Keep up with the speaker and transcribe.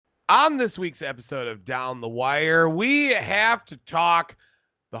On this week's episode of Down the Wire, we have to talk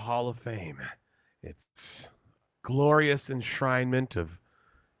the Hall of Fame. It's glorious enshrinement of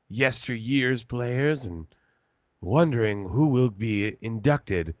yesteryear's players and wondering who will be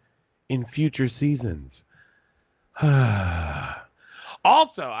inducted in future seasons.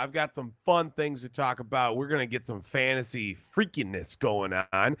 Also, I've got some fun things to talk about. We're going to get some fantasy freakiness going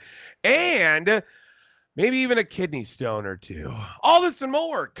on. And maybe even a kidney stone or two. All this and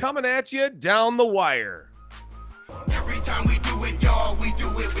more coming at you down the wire. Every time we do it, y'all, we do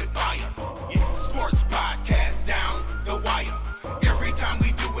it with fire. Yeah, sports podcast down the wire. Every time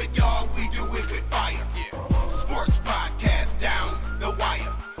we do it, y'all, we do it with fire. Yeah, sports podcast down the wire.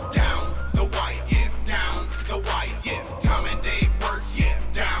 Down the wire. Yeah, down the wire. Yeah, Tom and Dave works. Yeah,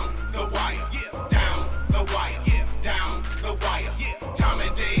 down the wire. Yeah, down the wire. Yeah, down the wire. Yeah, Tom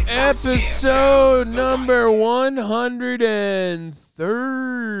and Dave works. Episode number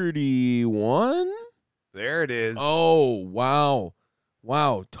 131. There it is. Oh, wow.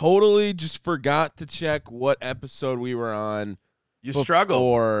 Wow. Totally just forgot to check what episode we were on. You struggled.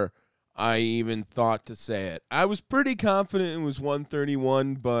 Before I even thought to say it. I was pretty confident it was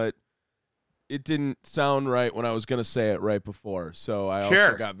 131, but it didn't sound right when I was going to say it right before. So I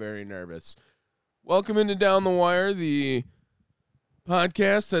also got very nervous. Welcome into Down the Wire, the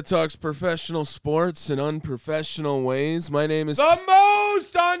podcast that talks professional sports in unprofessional ways. My name is... The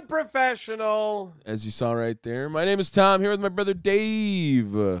most unprofessional. As you saw right there. My name is Tom, here with my brother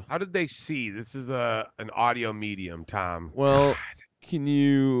Dave. How did they see? This is an audio medium, Tom. Well, can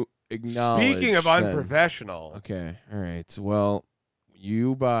you acknowledge... Speaking of unprofessional. Okay, all right. Well,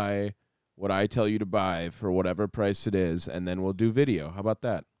 you buy what I tell you to buy for whatever price it is, and then we'll do video. How about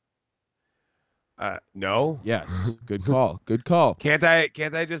that? No. Yes. Good call. Good call. Can't I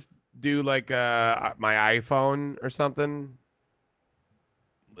just do like my iPhone or something?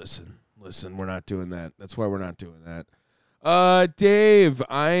 Listen, we're not doing that. That's why we're not doing that. Dave,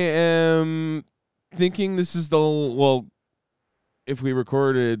 I am thinking this is if we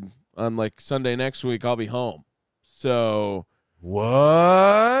recorded on like Sunday next week, I'll be home. So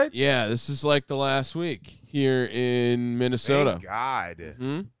what? Yeah, this is like the last week here in Minnesota. Thank God.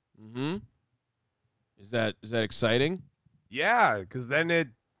 Mm-hmm. Is that exciting? Yeah, because then I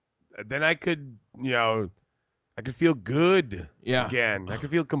could, I could feel good again. I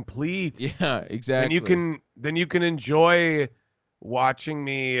could feel complete. Yeah, exactly. And you can enjoy watching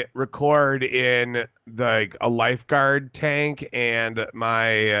me record in a lifeguard tank and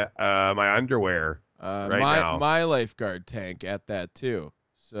my my underwear now. My lifeguard tank at that too.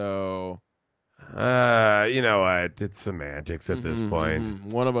 So you know what? It's semantics at this point.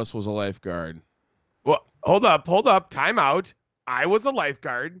 One of us was a lifeguard. Well, hold up, time out. I was a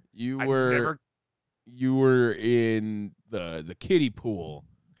lifeguard. You were in the kiddie pool.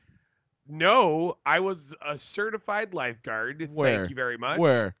 No, I was a certified lifeguard. Where? Thank you very much.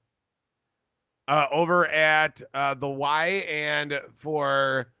 Where? Over at the Y and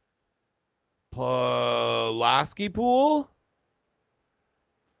for Pulaski Pool.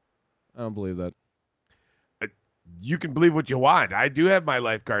 I don't believe that. You can believe what you want. I do have my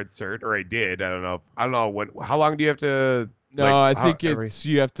lifeguard cert, or I did. I don't know. How long do you have to? No, I think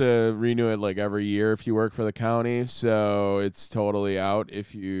you have to renew it like every year if you work for the county. So it's totally out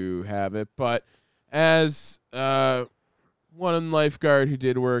if you have it. But as one lifeguard who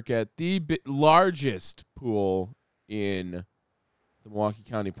did work at the largest pool in the Milwaukee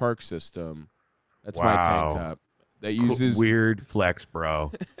County Park System, that's my tank top. That uses weird flex,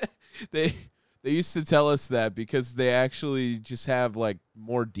 bro. They used to tell us that because they actually just have like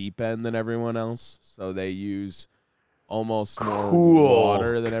more deep end than everyone else, so they use almost more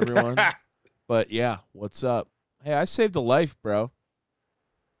water than everyone. But yeah, what's up? Hey, I saved a life, bro.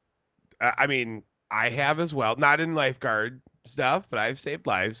 I mean, I have as well. Not in lifeguard stuff, but I've saved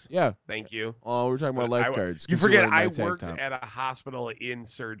lives. Yeah. Thank you. Oh, we're talking about lifeguards. You forget I worked at a hospital in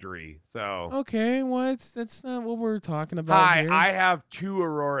surgery, so. Okay, that's not what we're talking about here. I have 2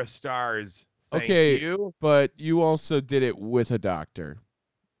 Aurora stars. Thank you. But you also did it with a doctor.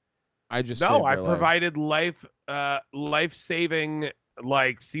 I provided life-saving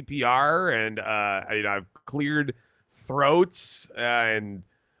like CPR, and I've cleared throats and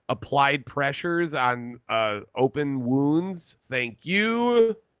applied pressures on open wounds. Thank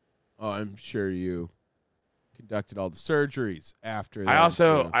you. Oh, I'm sure you conducted all the surgeries after that. I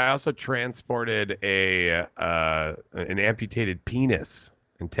also transported an amputated penis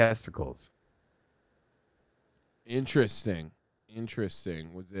and testicles. Interesting.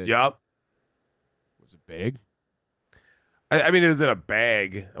 Was it? Yup. Was it big? I mean, it was in a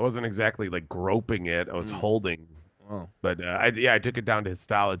bag. I wasn't exactly like groping it. I was holding Oh, But I took it down to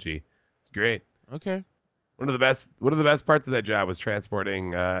histology. It's great. okay. One of the best parts of that job was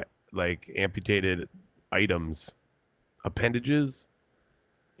transporting like amputated items, appendages.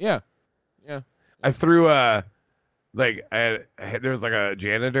 Yeah, yeah, I threw there was like a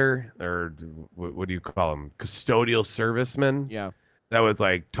janitor or what do you call them? Custodial serviceman yeah. that was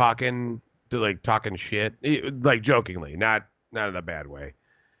talking shit, like jokingly, not in a bad way.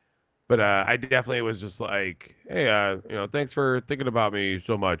 But I definitely was just like, hey, thanks for thinking about me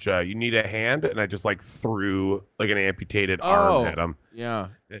so much. You need a hand, and I just like threw like an amputated arm at Oh, him, yeah.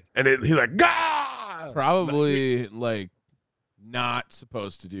 and he like, Gah! Probably like not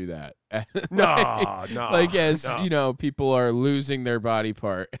supposed to do that. like, No, no, like as no. you know, people are losing their body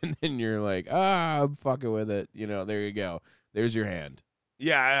part, and then you're like, I'm fucking with it. There you go. There's your hand.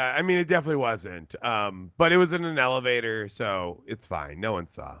 Yeah, I mean, it definitely wasn't. But it was in an elevator, so it's fine. No one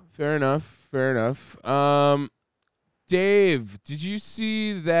saw. Fair enough. Fair enough. Dave, did you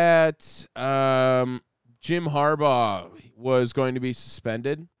see that Jim Harbaugh was going to be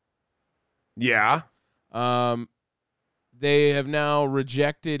suspended? Yeah. Um, they have now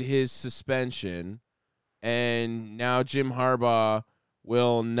rejected his suspension, and now Jim Harbaugh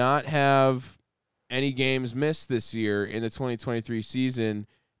will not have any games missed this year in the 2023 season.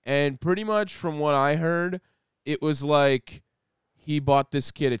 And pretty much from what I heard, it was like he bought this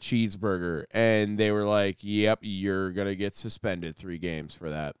kid a cheeseburger, and they were like, "Yep, you're gonna get suspended 3 games for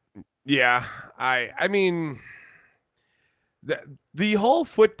that." Yeah. I mean, the whole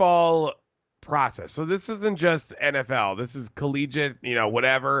football process. So this isn't just NFL. This is collegiate,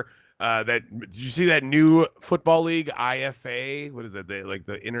 whatever. Did you see that new football league, IFA? What is it? Like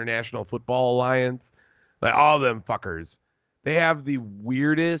the International Football Alliance. Like all them fuckers. They have the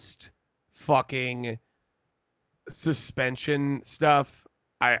weirdest fucking suspension stuff.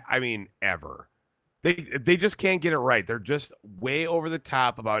 I mean ever. They just can't get it right. They're just way over the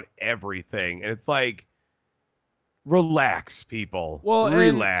top about everything. And it's like relax, people. Well, and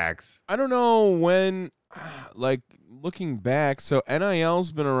Relax. I don't know when, like looking back, so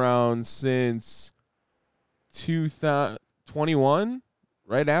NIL's been around since 2021,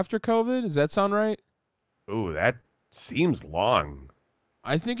 right after COVID. Does that sound right? Ooh, that seems long.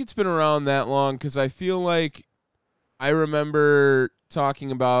 I think it's been around that long because I feel like I remember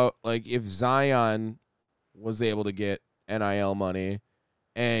talking about like if Zion was able to get NIL money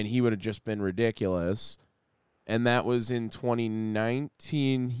and he would have just been ridiculous. And that was in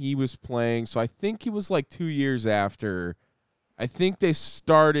 2019 he was playing. So I think he was like 2 years after. I think they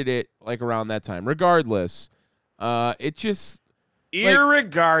started it like around that time. Regardless, it just like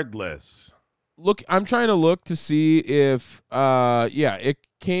Irregardless. look, I'm trying to look to see if it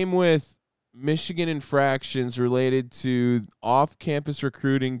came with Michigan infractions related to off-campus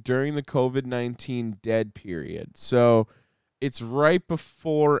recruiting during the COVID-19 dead period. So it's right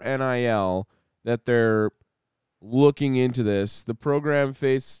before NIL that they're looking into this. The program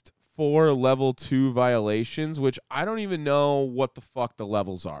faced 4 level 2 violations, which I don't even know what the fuck the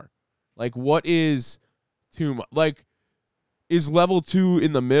levels are. Like, what is too much? Like, is level 2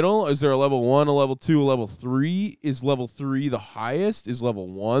 in the middle? Is there a level 1, a level 2, a level 3? Is level 3 the highest? Is level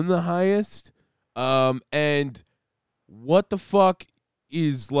 1 the highest? And what the fuck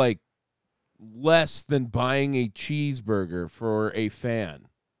is like less than buying a cheeseburger for a fan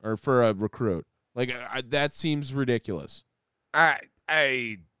or for a recruit? Like that seems ridiculous. Yeah,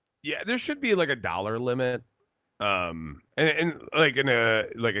 there should be like a dollar limit. And like in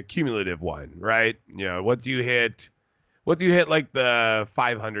a cumulative one, right? Once you hit like the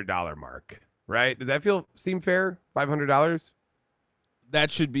 $500 mark, right? Does that seem fair? $500?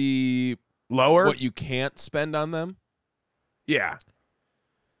 That should be Lower? what you can't spend on them. Yeah.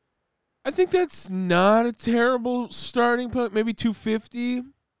 I think that's not a terrible starting point. Maybe 250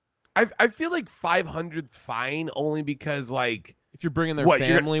 I feel like 500's fine only because like if you're bringing their what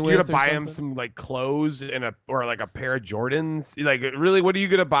family you're with. gonna or buy something. them some like clothes or like a pair of Jordans. Like really, what are you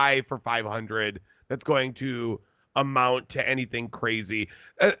gonna buy for 500 that's going to amount to anything crazy?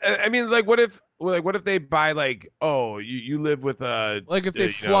 I mean, like what if they buy like, oh, you live with Like if they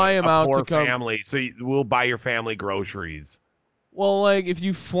fly them a out poor to come. family, so we'll buy your family groceries. Well, like if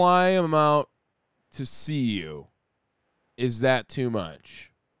you fly them out to see you, is that too much?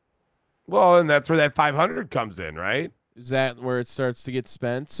 Well, and that's where that 500 comes in, right? Is that where it starts to get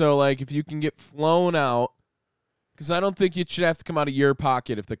spent? So, like, if you can get flown out, because I don't think it should have to come out of your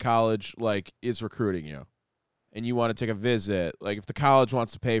pocket if the college, like, is recruiting you and you want to take a visit. Like, if the college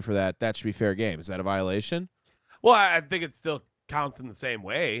wants to pay for that, that should be fair game. Is that a violation? Well, I think it still counts in the same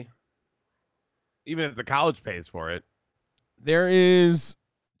way, even if the college pays for it. There is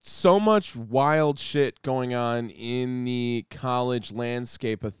so much wild shit going on in the college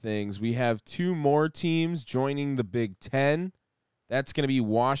landscape of things. We have 2 more teams joining the Big Ten. That's going to be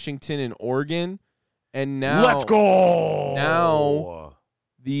Washington and Oregon. And Let's now go.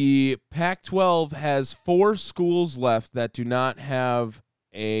 the Pac-12 has 4 schools left that do not have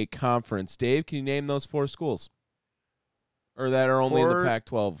a conference. Dave, can you name those 4 schools? Or that are only in the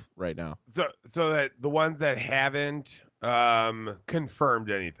Pac-12 right now? So that the ones that haven't confirmed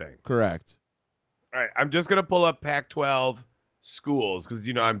anything. Correct. All right, I'm just gonna pull up Pac-12 schools because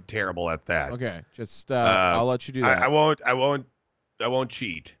I'm terrible at that. Okay, just I'll let you do that. I won't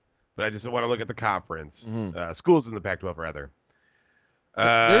cheat, but I just want to look at the conference schools in the Pac-12 rather.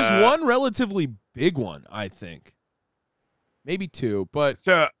 There's one relatively big one, I think. Maybe 2, but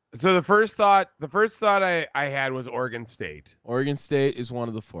so the first thought I had was Oregon State. Oregon State is one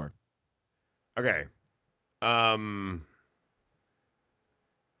of the 4. Okay.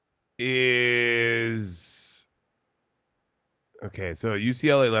 Is okay, so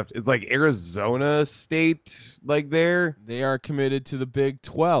UCLA left. It's like Arizona State, like there. They are committed to the Big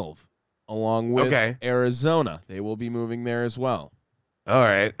 12 along with Arizona. They will be moving there as well. All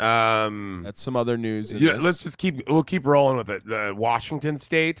right. That's some other news. Let's just we'll keep rolling with it. The Washington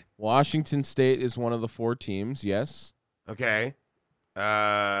State. Washington State is one of the 4 teams. Yes. Okay.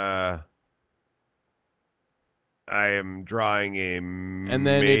 I am drawing a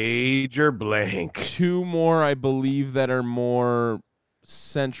major blank. 2 more, I believe, that are more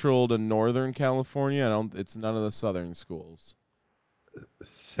central to Northern California. It's none of the southern schools.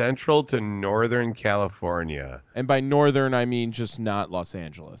 Central to Northern California. And by northern, I mean just not Los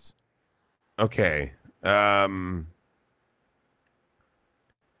Angeles. Okay.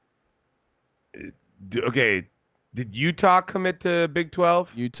 Okay. Did Utah commit to Big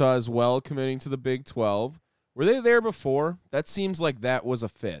 12? Utah as well committing to the Big 12. Were they there before? That seems like that was a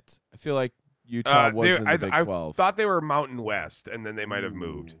fit. I feel like Utah was in the Big 12. I thought they were Mountain West, and then they might have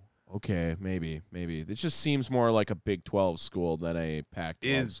moved. Okay, maybe. It just seems more like a Big 12 school than a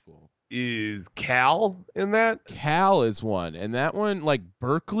Pac-12 school. Is Cal in that? Cal is one, and that one, like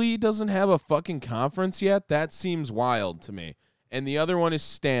Berkeley doesn't have a fucking conference yet. That seems wild to me. And the other one is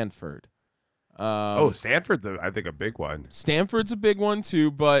Stanford. Stanford's I think a big one. Stanford's a big one too,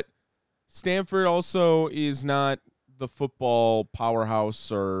 but Stanford also is not the football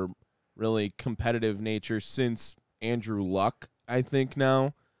powerhouse or really competitive nature since Andrew Luck, I think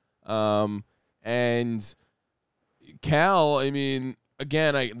now. And Cal, I mean,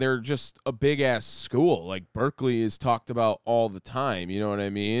 again, they're just a big-ass school. Like, Berkeley is talked about all the time, you know what I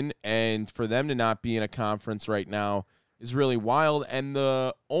mean? And for them to not be in a conference right now is really wild. And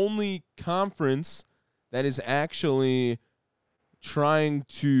the only conference that is actually trying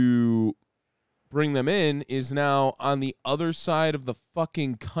to bring them in is now on the other side of the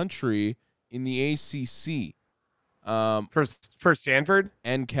fucking country in the ACC. For Stanford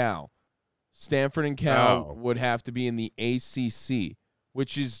and Cal. Stanford and Cal would have to be in the ACC,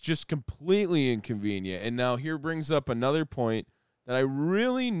 which is just completely inconvenient. And now here brings up another point that I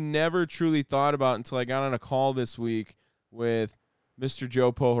really never truly thought about until I got on a call this week with Mr.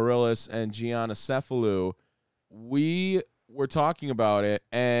 Joe Pohorilis and Gianna Cephalou. We were talking about it,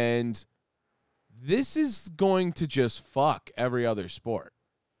 and this is going to just fuck every other sport.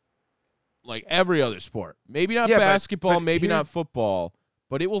 Like every other sport. Maybe not basketball, maybe not football,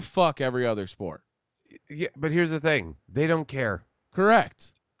 but it will fuck every other sport. Yeah, but here's the thing. They don't care.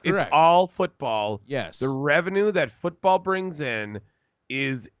 Correct. It's all football. Yes. The revenue that football brings in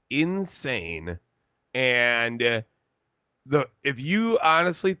is insane. And if you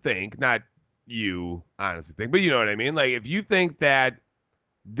honestly think, not you honestly think, but you know what I mean? Like, if you think that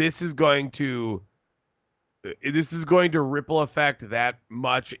this is going to ripple effect that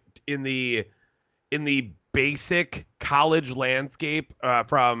much in the basic college landscape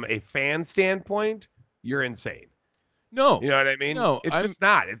from a fan standpoint, you're insane. No. You know what I mean? No. Just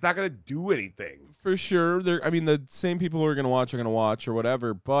not. It's not going to do anything. For sure. The same people who are going to watch are going to watch or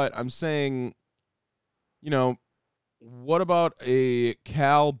whatever, but I'm saying, what about a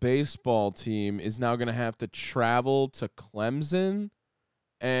Cal baseball team is now going to have to travel to Clemson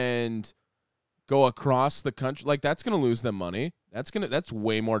and go across the country? Like, that's going to lose them money. That's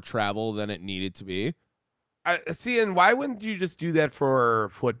way more travel than it needed to be. See, and why wouldn't you just do that for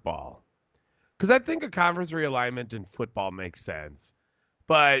football? Because I think a conference realignment in football makes sense.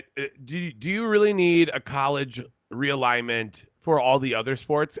 But do you really need a college realignment for all the other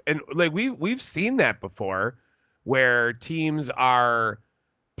sports? And like we've seen that before, where teams are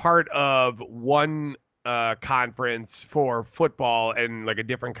part of one conference for football and like a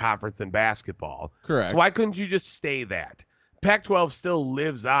different conference in basketball. Correct. So why couldn't you just stay that? Pac-12 still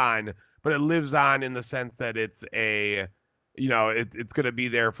lives on, but it lives on in the sense that it's a, it's going to be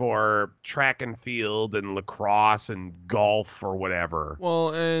there for track and field and lacrosse and golf or whatever.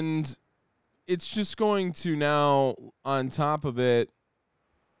 Well, and it's just going to now, on top of it,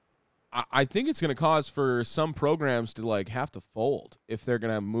 I think it's going to cause for some programs to like have to fold if they're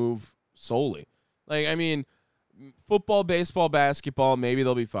going to move solely. Like, I mean, football, baseball, basketball, maybe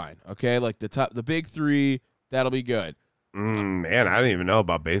they'll be fine. Okay, like the big three, that'll be good. Man, I didn't even know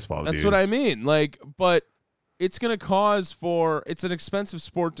about baseball. That's dude. what I mean. Like, but it's going to cause for it's an expensive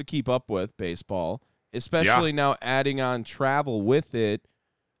sport to keep up with, baseball, especially now adding on travel with it.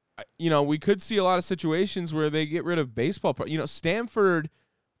 We could see a lot of situations where they get rid of baseball. Stanford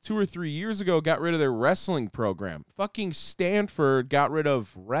 2 or 3 years ago got rid of their wrestling program. Fucking Stanford got rid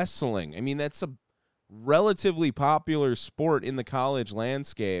of wrestling. I mean, that's a relatively popular sport in the college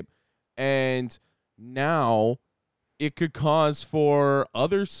landscape. And now it could cause for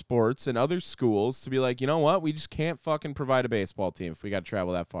other sports and other schools to be like, you know what? We just can't fucking provide a baseball team if we got to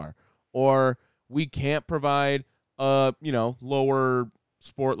travel that far. Or we can't provide a, lower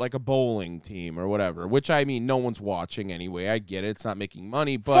sport like a bowling team or whatever, which I mean, no one's watching anyway. I get it. It's not making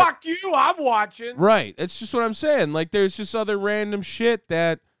money, but fuck you, I'm watching. Right. That's just what I'm saying. Like, there's just other random shit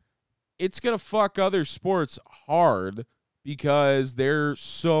that it's going to fuck other sports hard because they're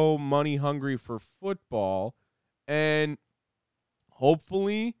so money hungry for football. And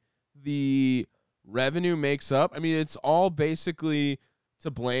hopefully the revenue makes up. I mean, it's all basically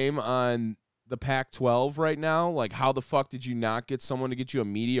to blame on the Pac-12 right now. Like, how the fuck did you not get someone to get you a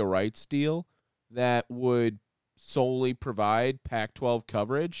media rights deal that would solely provide Pac-12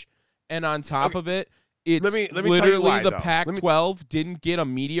 coverage? And on top of it, it's let me literally tell you why, the though. Pac-12 didn't get a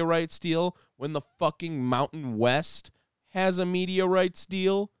media rights deal when the fucking Mountain West has a media rights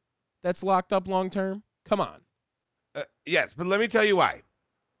deal that's locked up long term. Come on. Yes, but let me tell you why.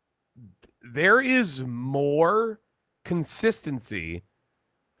 There is more consistency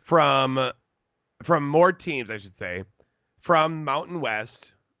from more teams, I should say, from Mountain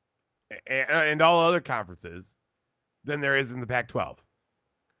West and all other conferences than there is in the Pac-12.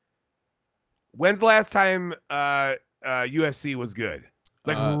 When's the last time USC was good?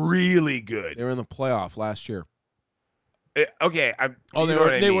 Like really good. They were in the playoff last year. Okay,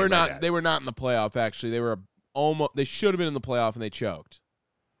 they were not. They were not in the playoff. Actually, they were almost. They should have been in the playoff and they choked.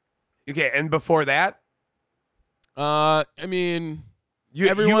 Okay, and before that, I mean,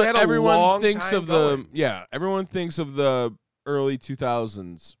 everyone thinks of everyone thinks of the early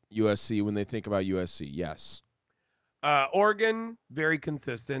 2000s USC when they think about USC. Yes. Oregon, very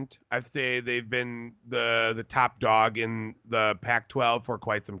consistent. I'd say they've been the top dog in the Pac-12 for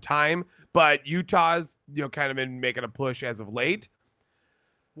quite some time. But Utah's, kind of been making a push as of late.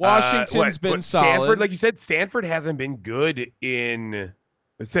 Washington's been solid. Stanford, like you said, Stanford hasn't been good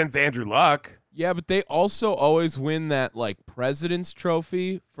since Andrew Luck. Yeah, but they also always win that like President's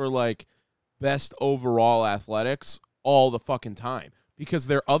Trophy for like best overall athletics all the fucking time because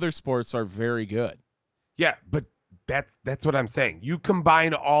their other sports are very good. Yeah, but that's what I'm saying. You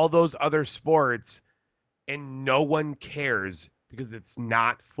combine all those other sports and no one cares because it's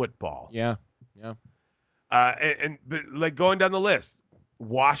not football. Yeah. But like going down the list,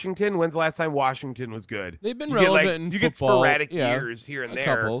 Washington, when's the last time Washington was good? They've been relevant in you football. Get sporadic years here and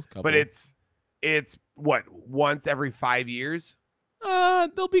there. Couple. But it's what, once every 5 years?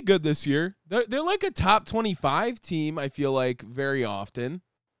 They'll be good this year. They're like a top 25 team, I feel like, very often.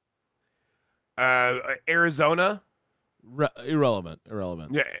 Arizona? Irrelevant.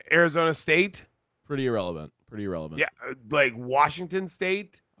 Yeah, Arizona State? Pretty irrelevant. Yeah, like Washington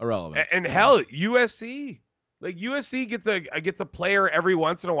State? Irrelevant. And hell, USC. Like USC gets a player every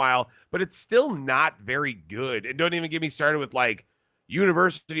once in a while, but it's still not very good. And don't even get me started with like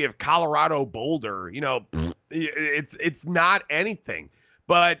University of Colorado Boulder. It's not anything.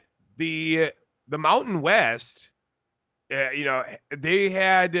 But the Mountain West, they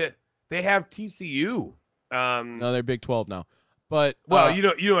have TCU. No, they're Big 12 now. But you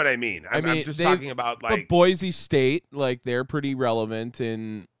know what I mean. I'm just talking about like Boise State, like they're pretty relevant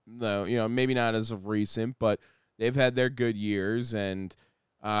in maybe not as of recent, but they've had their good years, and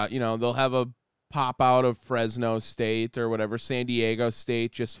they'll have a pop out of Fresno State or whatever. San Diego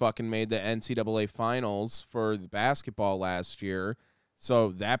State just fucking made the NCAA finals for the basketball last year, so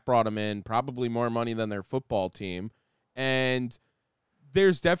that brought them in probably more money than their football team, and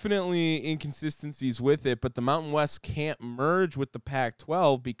there's definitely inconsistencies with it, but the Mountain West can't merge with the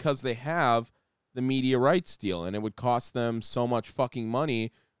Pac-12 because they have the media rights deal, and it would cost them so much fucking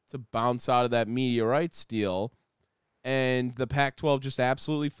money to bounce out of that media rights deal, and the Pac-12 just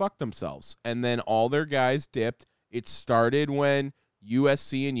absolutely fucked themselves. And then all their guys dipped, It started when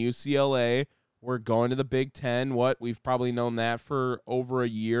USC and UCLA were going to the Big Ten. We've probably known that for over a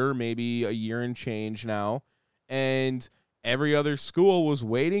year, maybe a year and change now. And every other school was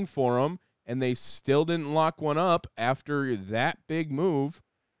waiting for them, and they still didn't lock one up after that big move.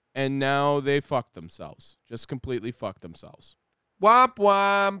 And now they fucked themselves. Just completely fucked themselves. Womp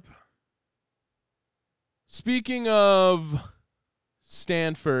womp. Speaking of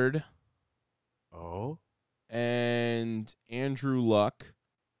Stanford and Andrew Luck,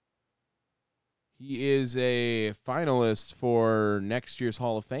 he is a finalist for next year's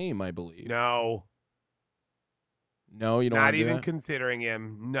Hall of Fame, I believe. No, you don't not do even that? considering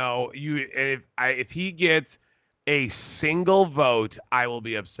him. No, if he gets a single vote, I will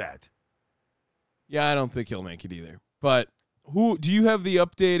be upset. Yeah, I don't think he'll make it either. But who do you have the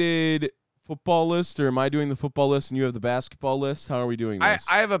updated football list, or am I doing the football list and you have the basketball list? How are we doing this?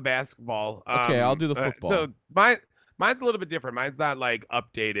 I have a basketball. Okay, I'll do the football. So mine's a little bit different. Mine's not like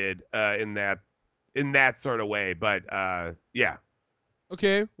updated in that sort of way, but yeah.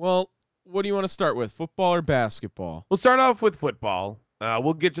 Okay, well, what do you want to start with, football or basketball? We'll start off with football.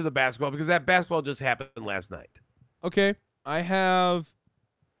 We'll get to the basketball because that basketball just happened last night. Okay, I have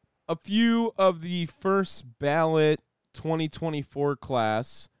a few of the first ballot 2024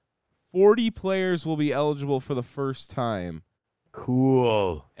 class. 40 players will be eligible for the first time.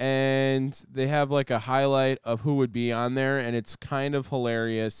 Cool. And they have like a highlight of who would be on there, and it's kind of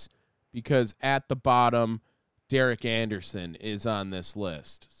hilarious because at the bottom, Derek Anderson is on this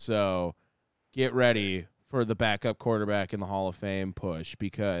list. So get ready for the backup quarterback in the Hall of Fame push,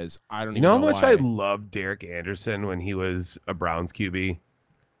 because I don't even know how much why. I loved Derek Anderson when he was a Browns QB.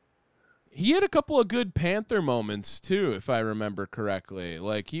 He had a couple of good Panther moments too, if I remember correctly.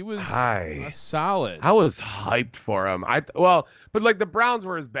 Like he was solid. I was hyped for him. But like the Browns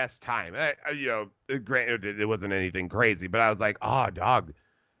were his best time. Granted, it wasn't anything crazy, but I was like, oh, dog,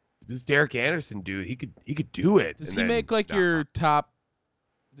 this Derek Anderson dude, he could do it. Does he make like your top?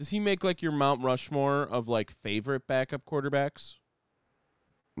 Does he make like your Mount Rushmore of like favorite backup quarterbacks?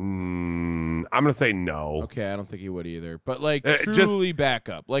 I'm gonna say no. Okay, I don't think he would either. But like truly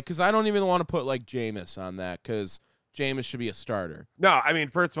backup, like because I don't even want to put like Jameis on that, because Jameis should be a starter. No, I mean,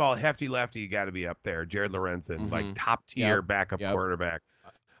 first of all, hefty lefty got to be up there. Jared Lorenzen, like top tier backup quarterback.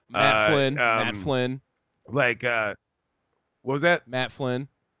 Matt Flynn. Like what was that? Matt Flynn.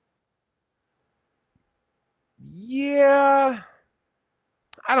 Yeah,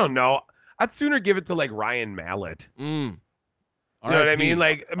 I don't know. I'd sooner give it to like Ryan Mallett. You know what I mean?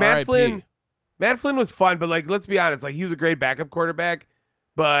 Like Matt Flynn was fun, but like let's be honest, like he was a great backup quarterback,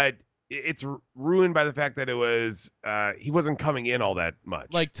 but it's ruined by the fact that it was he wasn't coming in all that much.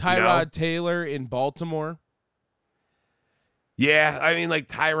 Like Tyrod Taylor in Baltimore. Yeah, I mean like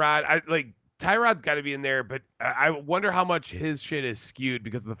Tyrod's got to be in there, but I wonder how much his shit is skewed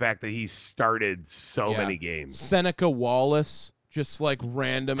because of the fact that he started so many games. Seneca Wallace. Just like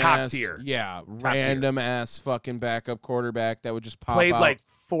random top tier. Random ass fucking backup quarterback that would just pop Played out. like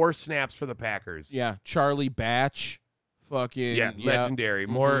 4 snaps for the Packers. Yeah, Charlie Batch, fucking legendary.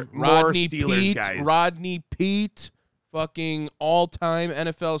 More Rodney Steelers Pete, guys. Rodney Pete, fucking all-time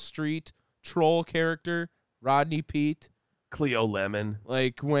NFL Street troll character. Rodney Pete, Cleo Lemon.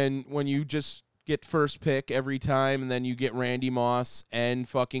 like when you just get first pick every time, and then you get Randy Moss and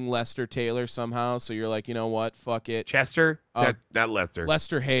fucking Lester Taylor somehow. So you're like, you know what? Fuck it. Chester? Not Lester.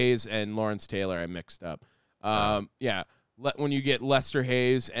 Lester Hayes and Lawrence Taylor, I mixed up. When you get Lester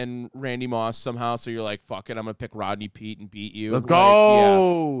Hayes and Randy Moss somehow, so you're like, fuck it, I'm going to pick Rodney Pete and beat you. Let's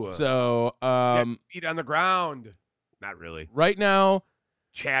go. So, feet on the ground. Not really. Right now,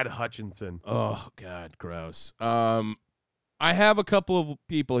 Chad Hutchinson. Oh, God, gross. I have a couple of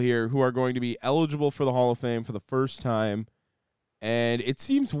people here who are going to be eligible for the Hall of Fame for the first time, and it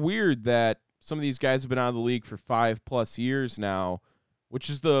seems weird that some of these guys have been out of the league for 5+ years now, which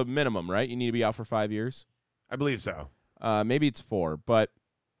is the minimum, right? You need to be out for 5 years? I believe so. Maybe it's 4, but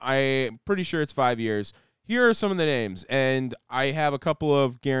I'm pretty sure it's 5 years. Here are some of the names, and I have a couple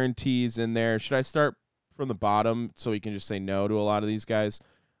of guarantees in there. Should I start from the bottom so we can just say no to a lot of these guys?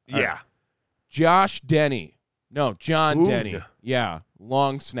 Yeah. Josh Denny. No, John Ooh. Denny. Yeah,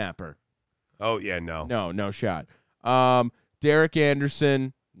 long snapper. Oh, yeah, no. No shot. Derek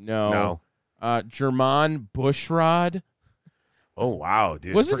Anderson. No. Jermon Bushrod. Oh, wow,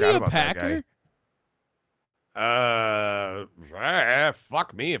 dude. Wasn't he Forgot a about that Packer?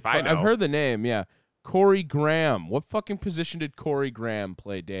 Fuck me if I know. I've heard the name, yeah. Corey Graham. What fucking position did Corey Graham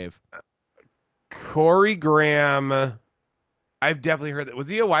play, Dave? Corey Graham. I've definitely heard that. Was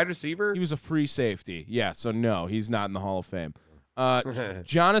he a wide receiver? He was a free safety. Yeah, so no, he's not in the Hall of Fame.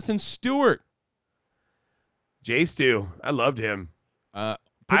 Jonathan Stewart. Jay Stu. I loved him. Uh,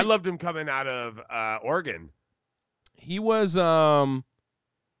 I loved him coming out of Oregon. He was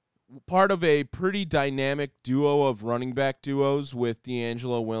part of a pretty dynamic duo of running back duos with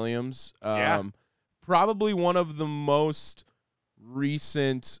D'Angelo Williams. Probably one of the most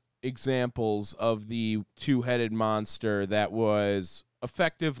recent examples of the two-headed monster that was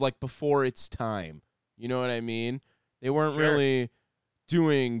effective like before its time. You know what I mean? They weren't really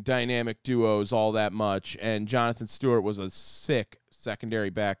doing dynamic duos all that much, and Jonathan Stewart was a sick secondary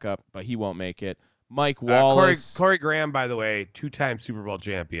backup, but he won't make it. Mike Wallace. Corey Graham, by the way, 2-time Super Bowl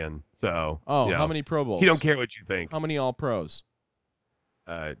champion. So, how many Pro Bowls? He don't care what you think. How many All-Pros?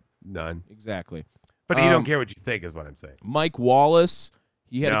 None. Exactly. But he don't care what you think is what I'm saying. Mike Wallace,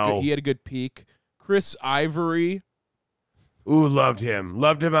 he had a good peak. Chris Ivory. Ooh, loved him.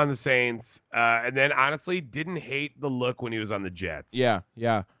 Loved him on the Saints. And then, honestly, didn't hate the look when he was on the Jets. Yeah.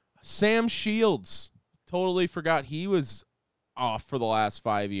 Sam Shields. Totally forgot he was off for the last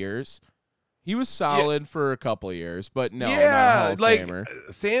 5 years. He was solid for a couple of years, but not a Hall of Famer.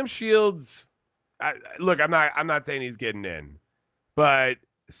 Sam Shields. Look, I'm not saying he's getting in, but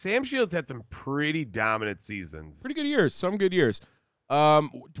Sam Shields had some pretty dominant seasons. Pretty good years. Some good years.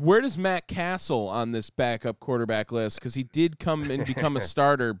 Where does Matt Castle on this backup quarterback list? Because he did come and become a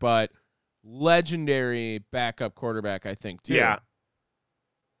starter, but legendary backup quarterback, I think, too. Yeah.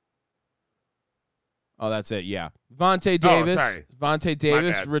 Oh, that's it. Yeah. Vontae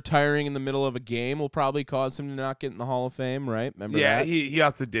Davis retiring in the middle of a game will probably cause him to not get in the Hall of Fame, right? Remember that? Yeah, he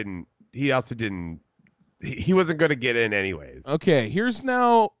also didn't. He wasn't going to get in anyways. Okay, here's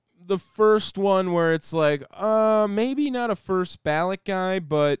now the first one where it's like, maybe not a first ballot guy,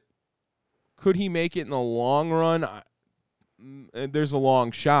 but could he make it in the long run? There's a long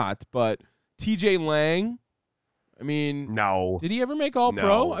shot, but TJ Lang. I mean, no. Did he ever make All-Pro?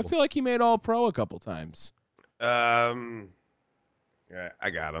 No. I feel like he made All-Pro a couple times. Yeah, I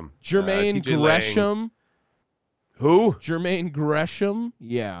got him. Jermaine Gresham. Lang. Who? Jermaine Gresham.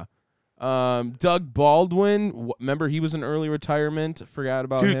 Yeah. Doug Baldwin. Remember, he was an early retirement. Forgot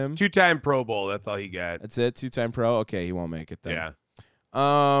about him. 2-time Pro Bowl. That's all he got. That's it. 2-time Pro. Okay, he won't make it then.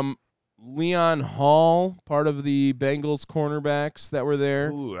 Yeah. Leon Hall, part of the Bengals cornerbacks that were there.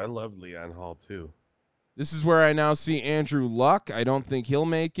 Ooh, I love Leon Hall too. This is where I now see Andrew Luck. I don't think he'll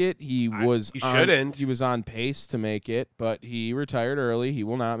make it. He shouldn't. He was on pace to make it, but he retired early. He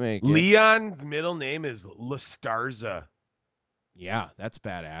will not make it. Leon's middle name is Lastarza. Yeah, that's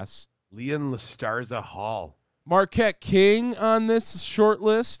badass. Leon Lastarza Hall. Marquette King on this short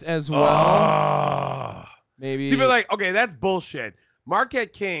list as well. Maybe. See, but okay, that's bullshit.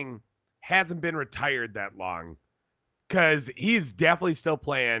 Marquette King hasn't been retired that long because he's definitely still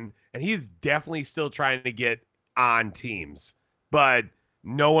playing and he's definitely still trying to get on teams. But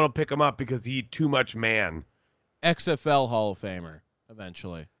no one will pick him up because he's too much man. XFL Hall of Famer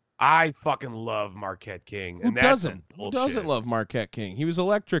eventually. I fucking love Marquette King. Who doesn't? Who doesn't love Marquette King? He was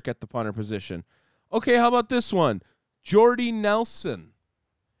electric at the punter position. Okay, how about this one? Jordy Nelson.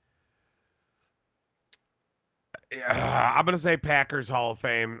 I'm going to say Packers Hall of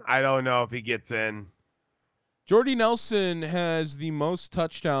Fame. I don't know if he gets in. Jordy Nelson has the most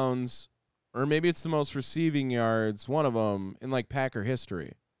touchdowns, or maybe it's the most receiving yards, one of them, in Packer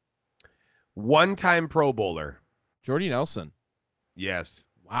history. 1-time Pro Bowler. Jordy Nelson. Yes.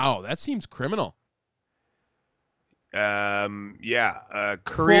 Wow, that seems criminal. Career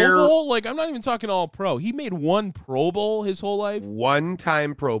Pro Bowl? I'm not even talking all pro. He made one Pro Bowl his whole life.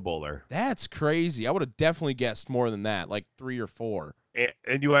 1-time Pro Bowler. That's crazy. I would have definitely guessed more than that, 3 or 4.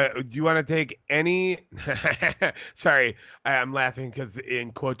 And do you want to take any? Sorry, I'm laughing because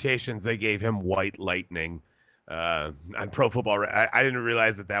in quotations they gave him White Lightning on Pro Football. I didn't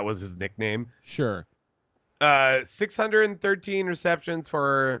realize that was his nickname. Sure. 613 receptions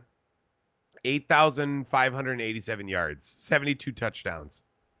for 8,587 yards, 72 touchdowns.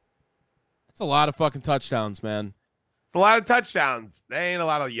 That's a lot of fucking touchdowns, man. It's a lot of touchdowns. They ain't a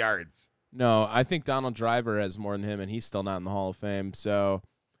lot of yards. No, I think Donald Driver has more than him, and he's still not in the Hall of Fame. So,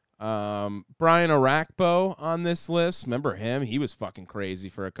 Brian Orakpo on this list. Remember him? He was fucking crazy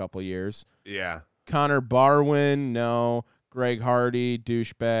for a couple years. Yeah. Connor Barwin, no. Greg Hardy,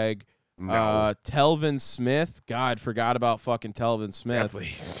 douchebag. No. Telvin Smith. God, forgot about fucking Telvin Smith.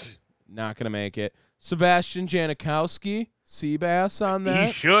 Definitely. Not going to make it. Sebastian Janikowski, Seabass on that.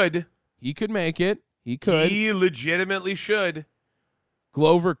 He should. He could make it. He could. He legitimately should.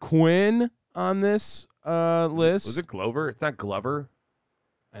 Glover Quinn on this list. Was it Glover? It's not Glover.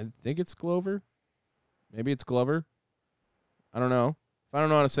 I think it's Glover. Maybe it's Glover. I don't know. If I don't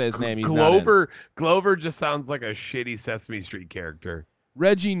know how to say his name, he's Glover. not in. Glover just sounds like a shitty Sesame Street character.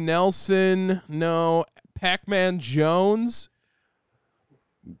 Reggie Nelson, no. Pac-Man Jones.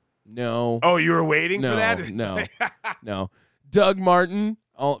 No. Oh, you were waiting for that? No. Doug Martin.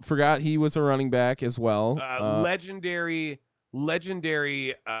 Forgot he was a running back as well. Legendary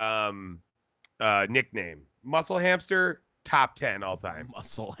nickname. Muscle Hamster, top 10 all time.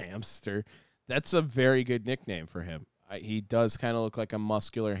 Muscle Hamster. That's a very good nickname for him. He does kind of look like a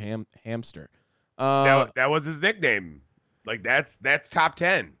muscular hamster. That was his nickname. Like that's top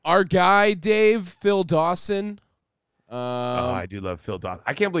 10. Our guy Dave Phil Dawson. I do love Phil Dawson.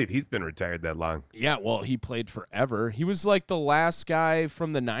 I can't believe he's been retired that long. Yeah, well, he played forever. He was like the last guy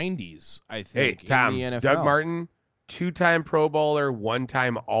from the 90s, I think, Hey, Tom, in the NFL. Doug Martin, 2-time Pro Bowler,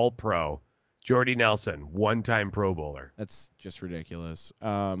 1-time All-Pro. Jordy Nelson, 1-time Pro Bowler. That's just ridiculous.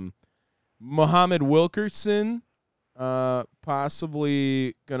 Muhammad Wilkerson,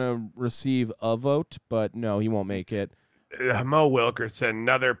 possibly going to receive a vote, but no, he won't make it. Mo Wilkerson,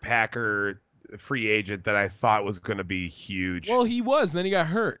 another Packer free agent that I thought was going to be huge. Well, he was. Then he got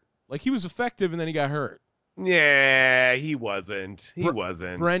hurt. Like, he was effective, and then he got hurt. Yeah, he wasn't. He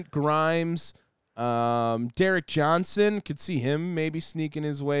wasn't. Brent Grimes, Derek Johnson, could see him maybe sneaking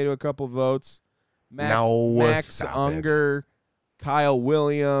his way to a couple votes. Max Unger, Kyle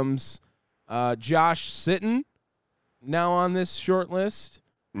Williams, Josh Sitton, now on this short list.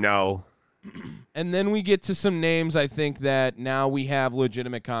 No. And then we get to some names, I think, that now we have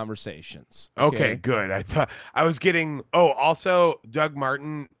legitimate conversations. Okay, good. I thought I was getting. Oh, also, Doug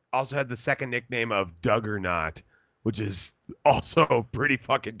Martin also had the second nickname of Doug or Not, which is also pretty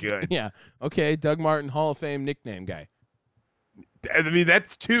fucking good. Yeah. Okay, Doug Martin, Hall of Fame nickname guy. I mean,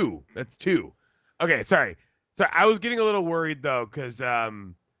 that's two. That's two. Okay, sorry. So I was getting a little worried though, because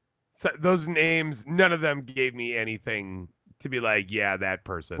those names, none of them gave me anything to be like, yeah, that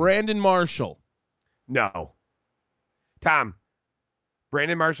person. Brandon Marshall. No. Tom,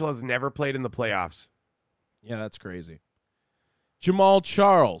 Brandon Marshall has never played in the playoffs. Yeah, that's crazy. Jamal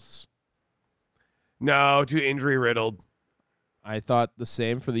Charles. No, too injury riddled. I thought the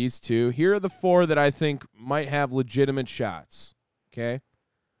same for these two. Here are the four that I think might have legitimate shots. Okay.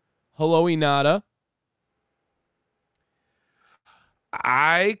 Haloi Nada.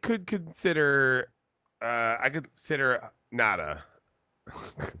 I could consider Nada.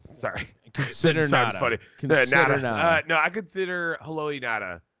 Sorry. Consider Nada. Funny. Consider Nada. No, I consider Haloi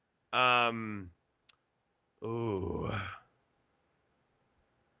Nada. Ooh.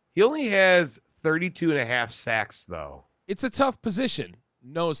 He only has 32.5 sacks, though. It's a tough position,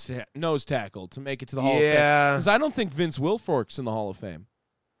 nose tackle, to make it to the Hall of Fame. Yeah. Because I don't think Vince Wilfork's in the Hall of Fame.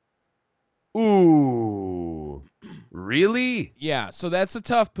 Ooh. Really? Yeah, so that's a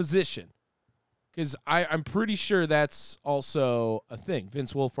tough position. Because I'm pretty sure that's also a thing.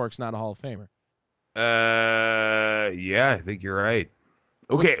 Vince Wilfork's not a Hall of Famer. Yeah, I think you're right.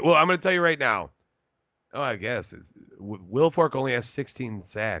 Okay, well, I'm going to tell you right now. Oh, I guess. Wilfork only has 16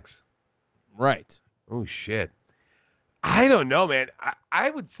 sacks. Right. Oh, shit. I don't know, man. I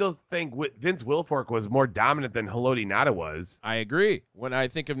would still think Vince Wilfork was more dominant than Haloti Ngata was. I agree. When I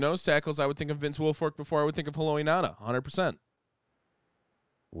think of nose tackles, I would think of Vince Wilfork before I would think of Haloti Ngata. 100%.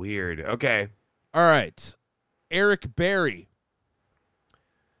 Weird. Okay. All right. Eric Berry.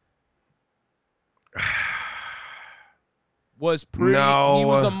 Was pretty. No. He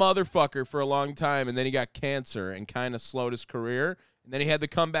was a motherfucker for a long time, and then he got cancer and kind of slowed his career. And then he had the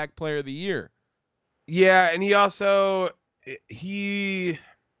comeback player of the year. Yeah, and he also he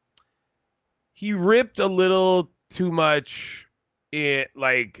ripped a little too much on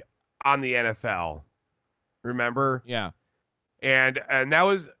the NFL. Remember? Yeah. And that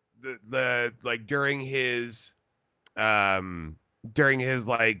was the during his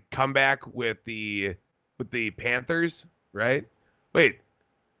comeback with the Panthers, right? Wait.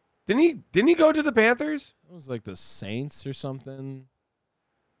 Didn't he go to the Panthers? It was like the Saints or something.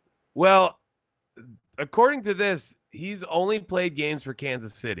 Well, according to this, he's only played games for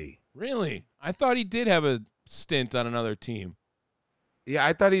Kansas City. Really? I thought he did have a stint on another team. Yeah,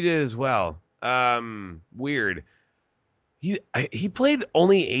 I thought he did as well. Weird. He played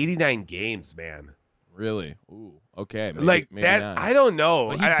only 89 games, man. Really? Ooh, okay. Maybe that, not. I don't know.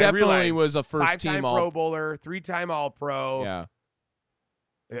 But he definitely was a first-team Pro Bowler, 3-time All-Pro. Yeah.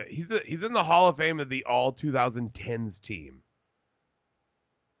 He's in the Hall of Fame of the All 2010s team.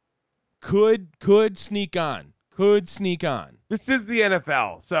 Could sneak on. This is the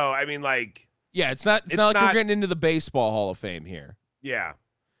NFL, so I mean, yeah, it's not like we're getting into the baseball Hall of Fame here. Yeah.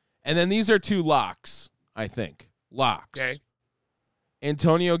 And then these are two locks, I think. Locks. Okay.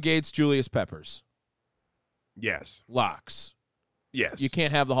 Antonio Gates, Julius Peppers. Yes. Locks. Yes. You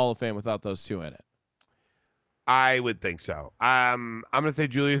can't have the Hall of Fame without those two in it. I would think so. I'm gonna say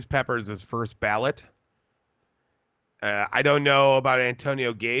Julius Peppers is first ballot. I don't know about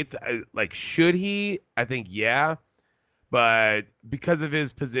Antonio Gates. Should he? I think yeah, but because of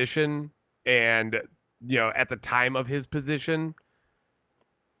his position and at the time of his position,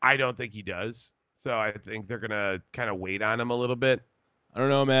 I don't think he does. So I think they're gonna kind of wait on him a little bit. I don't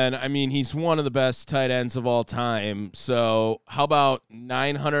know, man. I mean, he's one of the best tight ends of all time. So how about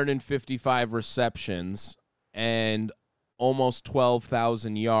 955 receptions and almost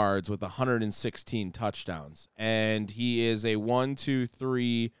 12,000 yards with 116 touchdowns? And he is a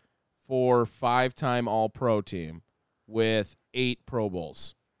 5-time All-Pro team with 8 Pro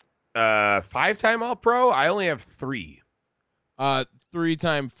Bowls. 5-time All-Pro. I only have 3.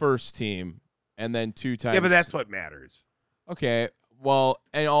 3-time first team, and then 2 times. Yeah, but that's what matters. Okay. Well,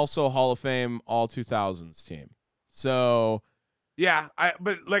 and also Hall of Fame All 2000s team. So, yeah,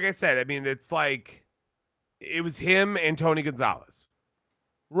 but like I said, I mean, it's like it was him and Tony Gonzalez.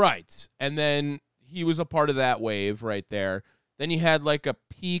 Right. And then he was a part of that wave right there. Then you had like a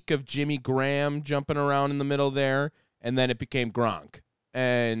peak of Jimmy Graham jumping around in the middle there, and then it became Gronk.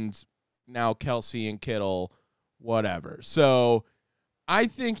 And now Kelsey and Kittle, whatever. So, I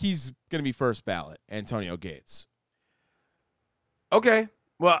think he's going to be first ballot, Antonio Gates. Okay.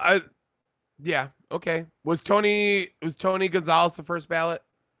 Well, yeah. Okay. Was Tony Gonzalez the first ballot?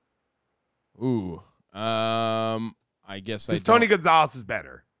 Ooh. I guess Tony Gonzalez is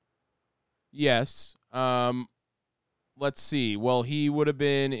better. Yes. Let's see. Well, he would have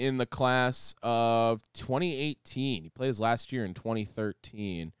been in the class of 2018. He played his last year in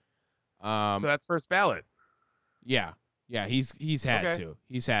 2013. So that's first ballot. Yeah. Yeah, he's had to.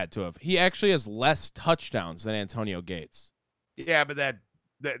 He's had to have. He actually has less touchdowns than Antonio Gates. Yeah, but that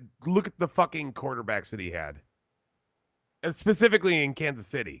look at the fucking quarterbacks that he had. And specifically in Kansas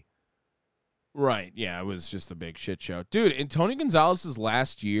City. Right. Yeah, it was just a big shit show. Dude, in Tony Gonzalez's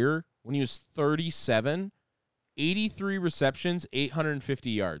last year, when he was 37, 83 receptions, 850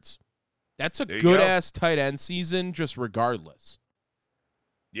 yards. That's a good-ass tight end season, just regardless.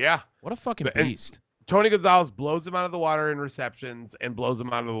 Yeah. What a fucking beast. Tony Gonzalez blows him out of the water in receptions and blows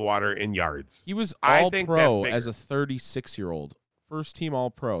him out of the water in yards. He was all-pro as a 36-year-old. First team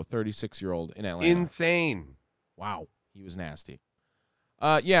all-pro, 36-year-old in Atlanta. Insane. Wow. He was nasty.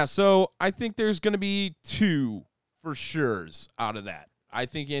 Yeah, so I think there's going to be 2 for sures out of that. I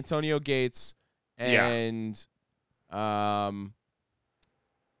think Antonio Gates and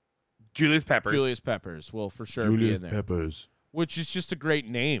Julius Peppers. Julius Peppers will for sure be in there. Peppers. Which is just a great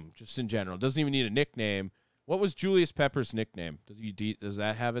name, just in general. Doesn't even need a nickname. What was Julius Peppers' nickname? Does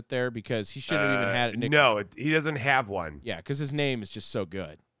that have it there? Because he shouldn't have even had a nickname. No, he doesn't have one. Yeah, because his name is just so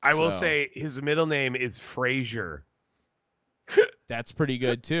good. I will say his middle name is Frazier. That's pretty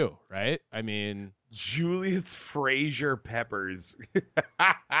good too, right? I mean, Julius Frazier Peppers.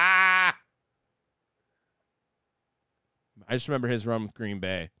 I just remember his run with Green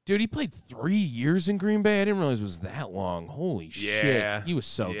Bay. Dude, he played 3 years in Green Bay. I didn't realize it was that long. Holy shit. He was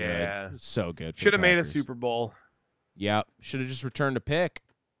so good. He was so good. Should have made a Super Bowl. Yeah. Should have just returned a pick.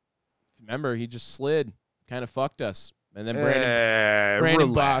 Remember, he just slid. Kind of fucked us. And then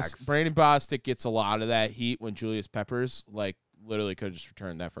Brandon Bostic gets a lot of that heat when Julius Peppers, literally could have just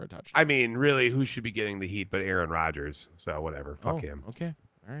returned that for a touchdown. I mean, really, who should be getting the heat but Aaron Rodgers? So whatever. Fuck him. Okay.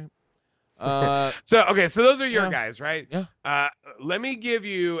 All right. So those are your guys, right? Yeah. Let me give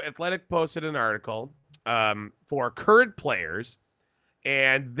you. Athletic posted an article for current players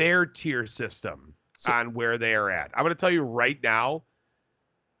and their tier system on where they are at. I'm going to tell you right now.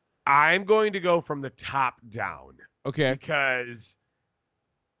 I'm going to go from the top down. Okay. Because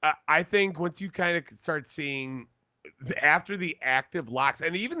I think once you kind of start seeing after the active locks,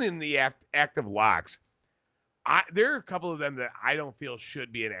 and even in the active locks. There are a couple of them that I don't feel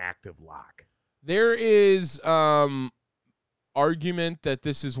should be an active lock. There is argument that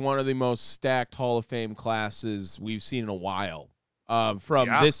this is one of the most stacked Hall of Fame classes we've seen in a while.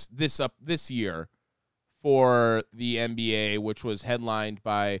 This year for the NBA, which was headlined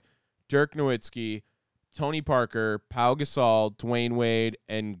by Dirk Nowitzki, Tony Parker, Pau Gasol, Dwayne Wade,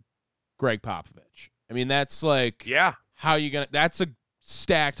 and Greg Popovich. I mean, that's how you gonna? That's a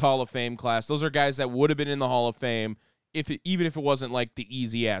stacked Hall of Fame class. Those are guys that would have been in the Hall of Fame even if it wasn't like the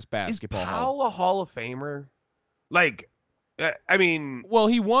easy ass basketball. Is Powell a Hall of Famer? I mean, well,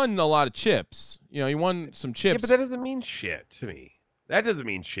 he won a lot of chips. He won some chips. Yeah, but that doesn't mean shit to me. That doesn't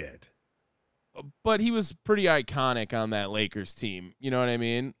mean shit. But he was pretty iconic on that Lakers team. You know what I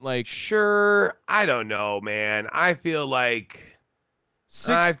mean? Sure. I don't know, man. I feel like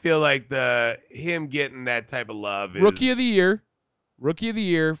him getting that type of love is Rookie of the Year,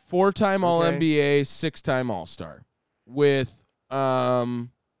 4-time All-NBA, 6-time All-Star with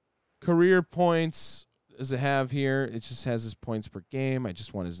career points does it have here? It just has his points per game. I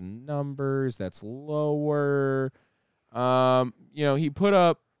just want his numbers. That's lower. He put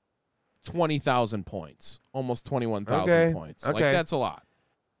up 20,000 points, almost 21,000 points. Okay. Like, that's a lot.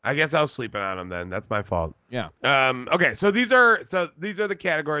 I guess I was sleeping on them then. That's my fault. Yeah. Okay, so these are the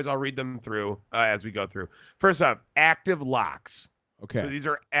categories. I'll read them through as we go through. First up, active locks. Okay. So these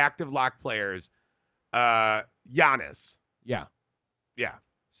are active lock players. Giannis. Yeah. Yeah.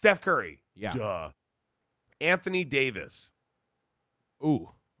 Steph Curry. Yeah. Duh. Anthony Davis. Ooh.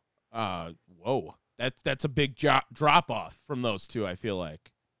 Whoa. That's a big drop off from those two, I feel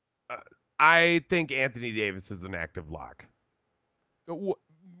like. I think Anthony Davis is an active lock.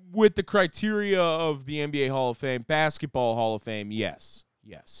 With the criteria of the NBA Hall of Fame, Basketball Hall of Fame, yes.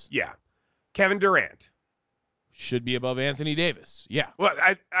 Yeah. Kevin Durant. Should be above Anthony Davis. Yeah. Well,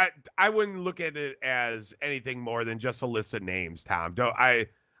 I wouldn't look at it as anything more than just a list of names, Tom.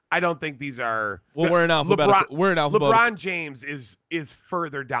 I don't think these are. Well, we're in alphabetical. LeBron James is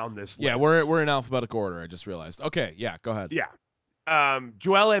further down this list. Yeah, we're in alphabetical order. I just realized. Okay, yeah, go ahead. Yeah.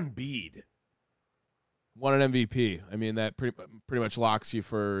 Joel Embiid. Won an MVP. I mean, that pretty much locks you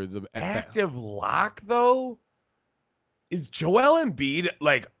for the active lock, though. Is Joel Embiid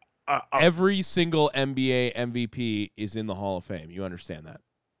like every single NBA MVP is in the Hall of Fame? You understand that?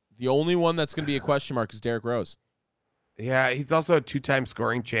 The only one that's going to be a question mark is Derrick Rose. Yeah, he's also a 2-time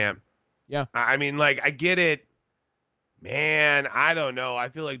scoring champ. Yeah, I mean, like, I get it, man. I don't know. I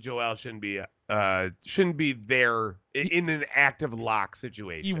feel like Joel shouldn't be there in an active lock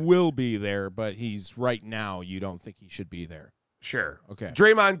situation. He will be there, but he's right now. You don't think he should be there? Sure. Okay.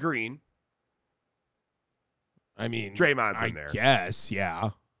 Draymond Green. I mean, Draymond's in there. I guess,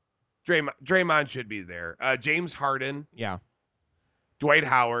 yeah. Draymond should be there. James Harden. Yeah. Dwight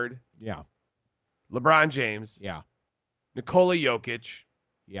Howard. Yeah. LeBron James. Yeah. Nikola Jokic.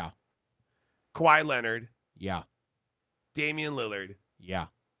 Yeah. Kawhi Leonard. Yeah. Damian Lillard. Yeah.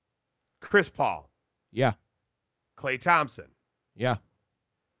 Chris Paul. Yeah. Klay Thompson. Yeah.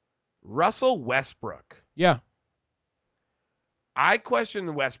 Russell Westbrook. Yeah. I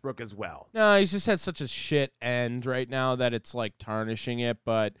question Westbrook as well. No, he's just had such a shit end right now that it's like tarnishing it,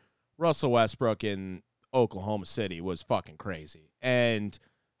 but Russell Westbrook in Oklahoma City was fucking crazy. And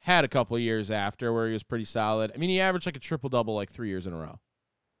had a couple of years after where he was pretty solid. I mean, he averaged like a triple-double like 3 years in a row.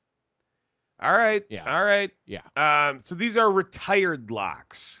 All right. Yeah. All right. Yeah. So these are retired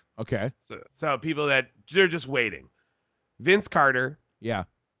locks. Okay. So people that they're just waiting. Vince Carter. Yeah.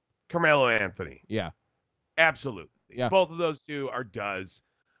 Carmelo Anthony. Yeah. Absolutely. Yeah. Both of those two are does.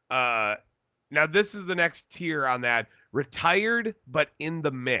 Now this is the next tier on that. Retired, but in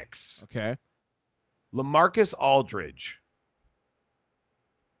the mix. Okay. LaMarcus Aldridge.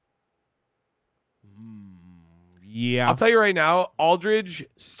 Yeah. I'll tell you right now, Aldridge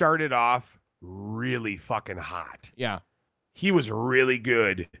started off really fucking hot. Yeah. He was really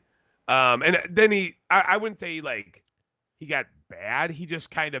good. And then I wouldn't say like he got bad. He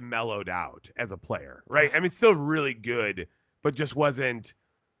just kind of mellowed out as a player, right? I mean, still really good, but just wasn't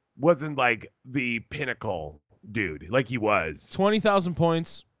like the pinnacle dude like he was. 20,000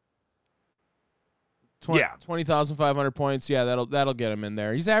 points. Yeah. 20,500 points. Yeah, that'll get him in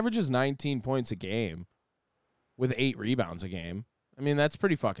there. He's averages 19 points a game with 8 rebounds a game. I mean, that's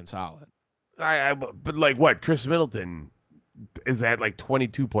pretty fucking solid. But like what? Chris Middleton is at like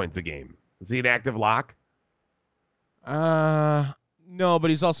 22 points a game. Is he an active lock? No, but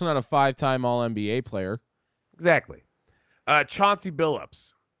he's also not a 5-time All-NBA player. Exactly. Chauncey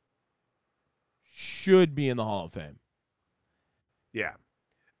Billups. Should be in the Hall of Fame. Yeah.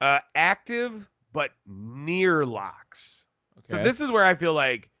 Active, but near locks. Okay. So this is where I feel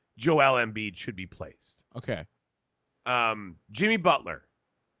like Joel Embiid should be placed. Okay. Jimmy Butler.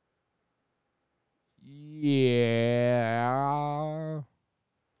 Yeah.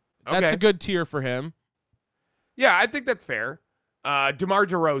 That's Okay. a good tier for him. Yeah, I think that's fair. DeMar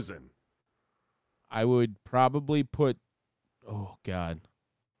DeRozan. I would probably put. Oh God.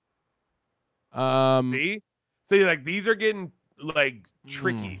 See, like these are getting like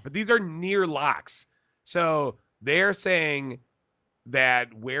tricky, but these are near locks. So they're saying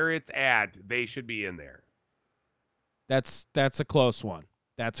that where it's at, they should be in there. That's a close one.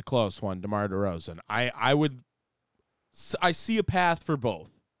 That's a close one. DeMar DeRozan. I see a path for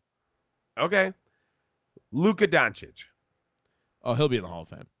both. Okay. Luka Doncic. Oh, he'll be in the Hall of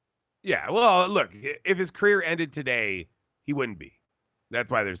Fame. Yeah, well, look, if his career ended today, he wouldn't be. That's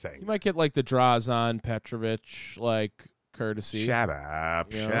why they're saying. He might get like the Drazen Petrovic like courtesy. Shut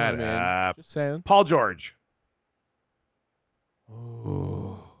up. You know Shut what I mean? up. Just saying. Paul George.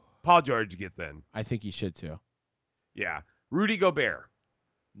 Oh, Paul George gets in. I think he should too. Yeah. Rudy Gobert.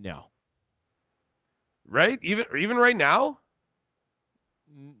 No. right? Even right now.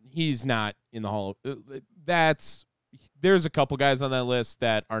 He's not in the Hall of there's a couple guys on that list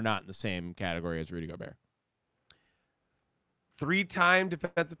that are not in the same category as Rudy Gobert. 3-time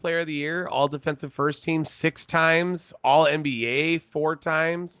defensive player of the year, all defensive first team 6 times, all NBA 4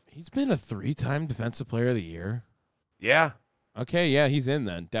 times. He's been a 3-time defensive player of the year. Yeah. Okay, yeah, he's in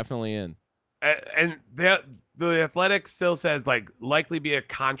then. Definitely in. And the Athletic still says likely be a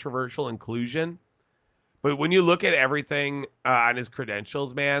controversial inclusion. But when you look at everything on his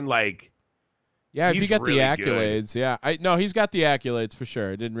credentials, man, yeah, if you got really the accolades, good. No, he's got the accolades for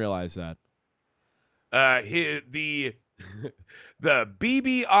sure. I didn't realize that. The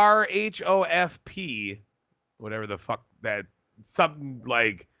BBRHOFP, whatever the fuck that, something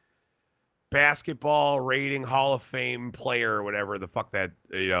like basketball rating Hall of Fame player or whatever the fuck that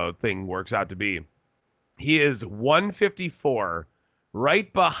thing works out to be. He is 154,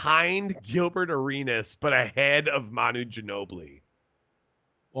 right behind Gilbert Arenas, but ahead of Manu Ginobili.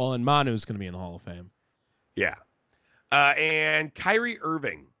 Well, and Manu's going to be in the Hall of Fame. Yeah. And Kyrie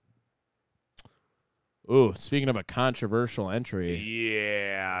Irving. Ooh, speaking of a controversial entry.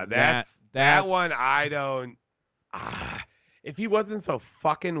 Yeah, that one I don't. If he wasn't so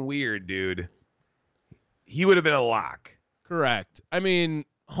fucking weird, dude, he would have been a lock. Correct. I mean,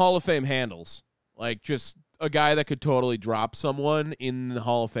 Hall of Fame handles. Just a guy that could totally drop someone in the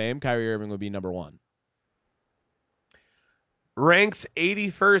Hall of Fame, Kyrie Irving would be number 1. Ranks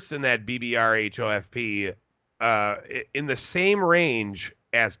 81st in that BBRHOFP, in the same range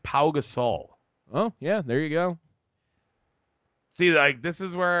as Pau Gasol. Oh, yeah, there you go. See, this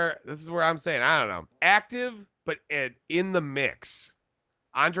is where I'm saying, I don't know. Active, but in the mix.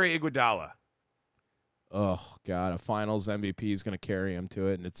 Andre Iguodala. Oh, God, a finals MVP is going to carry him to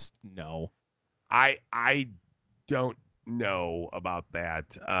it, and it's no. I don't know about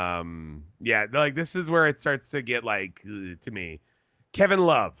that. Yeah, this is where it starts to get to me. Kevin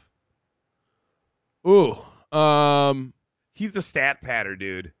Love. Ooh, he's a stat patter,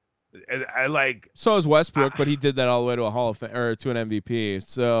 dude. So is Westbrook, but he did that all the way to a Hall of Fame or to an MVP.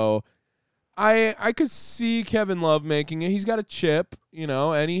 So I could see Kevin Love making it. He's got a chip,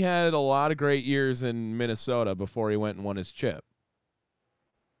 and he had a lot of great years in Minnesota before he went and won his chip.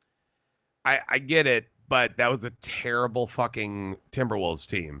 I get it, but that was a terrible fucking Timberwolves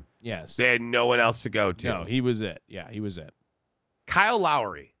team. Yes. They had no one else to go to. No, he was it. Yeah, he was it. Kyle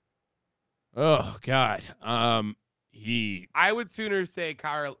Lowry. Oh, God. I would sooner say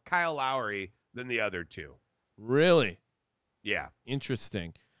Kyle Lowry than the other two. Really? Yeah.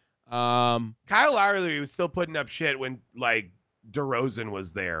 Interesting. Kyle Lowry was still putting up shit when DeRozan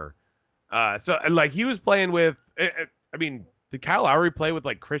was there. He was playing with. I mean, did Kyle Lowry play with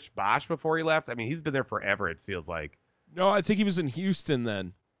Chris Bosh before he left? I mean, he's been there forever. It feels like. No, I think he was in Houston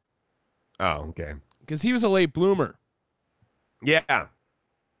then. Oh, okay. Because he was a late bloomer. Yeah.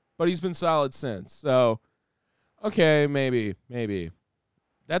 But he's been solid since. So. Okay, maybe.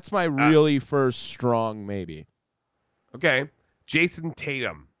 That's my really first strong maybe. Okay. Jason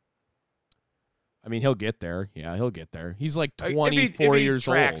Tatum. I mean, he'll get there. Yeah, he'll get there. He's 24 if he years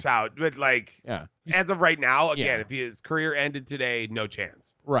tracks old. out, but yeah, as of right now, again, if his career ended today, no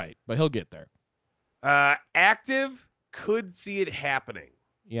chance. Right, but he'll get there. Active, could see it happening.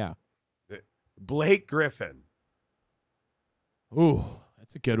 Yeah. Blake Griffin. Ooh,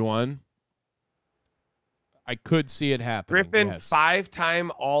 that's a good one. I could see it happening. Griffin, yes.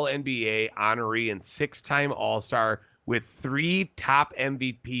 5-time All-NBA honoree and 6-time All-Star with 3 top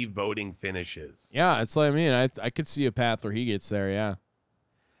MVP voting finishes. Yeah, that's what I mean. I could see a path where he gets there, yeah.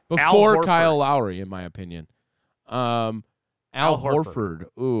 Before Kyle Lowry, in my opinion. Al Horford.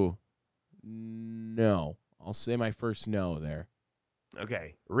 Ooh. No. I'll say my first no there.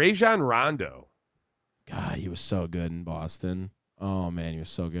 Okay. Rajon Rondo. God, he was so good in Boston. Oh, man, he was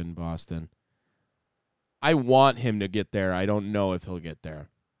so good in Boston. I want him to get there. I don't know if he'll get there.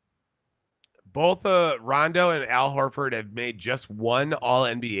 Both Rondo and Al Horford have made just one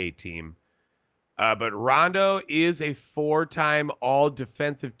All-NBA team. But Rondo is a 4-time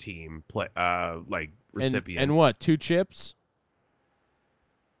All-Defensive Team recipient. And what, 2 chips?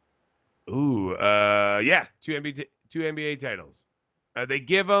 Ooh, yeah, 2 NBA titles. They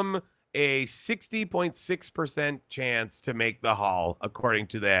give him a 60.6% chance to make the Hall, according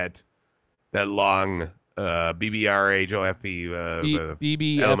to that long BBRHOFE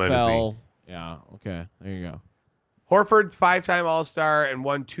BBFL. Yeah, okay. There you go. Horford's 5-time All-Star and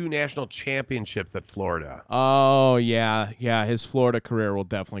won 2 national championships at Florida. Oh, yeah. Yeah, his Florida career will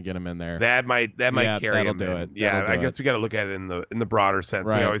definitely get him in there. That might carry him. Do it. Yeah, I guess we got to look at it in the broader sense.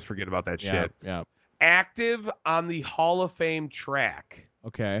 Right. We always forget about that shit. Yeah. Active on the Hall of Fame track.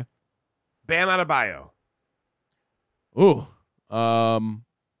 Okay. Bam Adebayo. Ooh.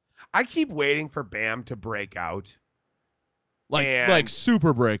 I keep waiting for Bam to break out. Like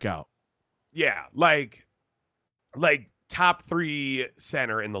super breakout. Yeah, like top 3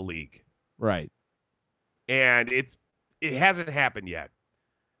 center in the league. Right. And it hasn't happened yet.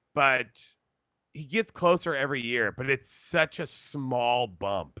 But he gets closer every year, but it's such a small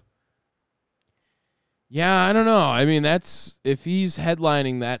bump. Yeah, I don't know. I mean, that's if he's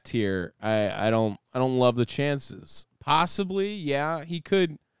headlining that tier, I don't love the chances. Possibly, yeah, he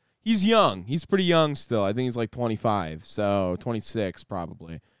could. He's young. He's pretty young still. I think he's like 25, so 26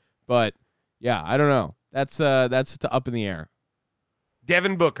 probably. But yeah, I don't know. That's up in the air.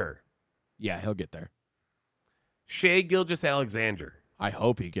 Devin Booker. Yeah, he'll get there. Shai Gilgeous-Alexander. I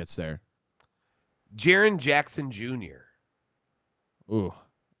hope he gets there. Jaren Jackson Jr. Ooh.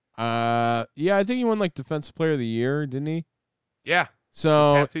 Yeah, I think he won like Defensive Player of the Year, didn't he? Yeah.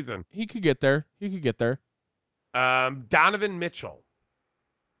 So Past season. he could get there. Donovan Mitchell.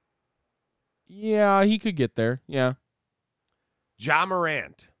 Yeah, he could get there. Yeah. Ja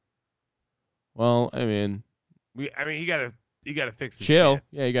Morant. Well, I mean, he gotta fix his chill. shit.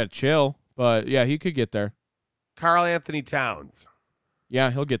 Yeah, you gotta chill. But yeah, he could get there. Karl Anthony Towns.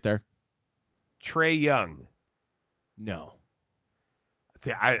 Yeah, he'll get there. Trae Young. No.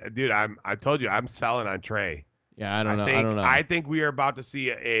 See, I told you I'm selling on Trae. Yeah, I don't know. I think we are about to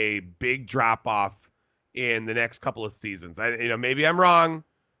see a big drop off in the next couple of seasons. Maybe I'm wrong.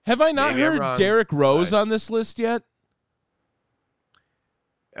 Have I not heard Derrick Rose on this list yet?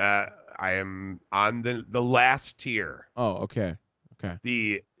 I am on the last tier. Oh, okay.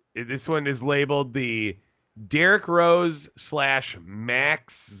 This one is labeled the Derrick Rose /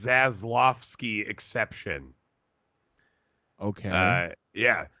 Max Zaslavsky exception. Okay.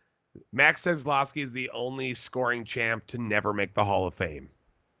 Yeah. Max Zaslavsky is the only scoring champ to never make the Hall of Fame.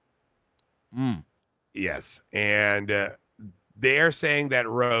 Yes. And they're saying that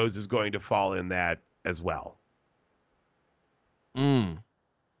Rose is going to fall in that as well. I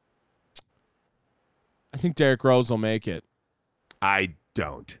think Derrick Rose will make it. I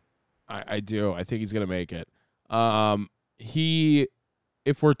don't. I do. I think he's going to make it.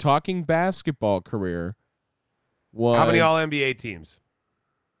 If we're talking basketball career, how many All-NBA teams?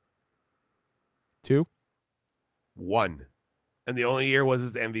 2? 1. And the only year was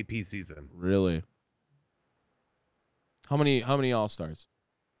his MVP season. Really? How many All-Stars?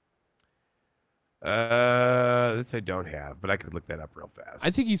 This I don't have, but I could look that up real fast. I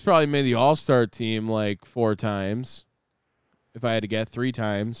think he's probably made the All-Star team like 4 times. If I had to get 3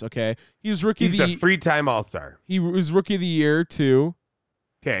 times, okay. He's a 3-time All-Star. He was Rookie of the Year too.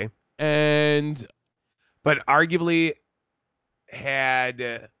 Okay. But arguably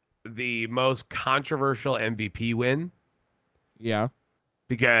had the most controversial MVP win. Yeah.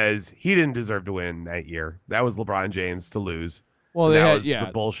 Because he didn't deserve to win that year. That was LeBron James to lose. Well, the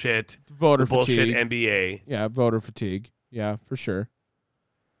bullshit. Voter bullshit fatigue. NBA. Yeah, voter fatigue. Yeah, for sure.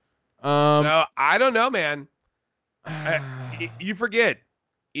 So I don't know, man. You forget,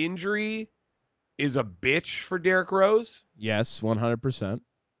 injury is a bitch for Derrick Rose. Yes, 100%.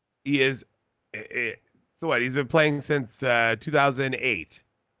 He is. So what? He's been playing since 2008.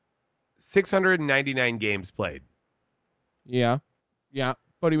 699 games played. Yeah.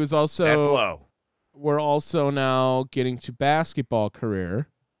 But he was also. That's low. We're also now getting to basketball career,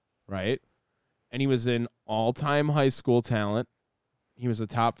 right? And he was an all-time high school talent. He was a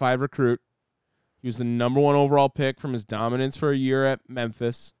top 5 recruit. He was the number 1 overall pick from his dominance for a year at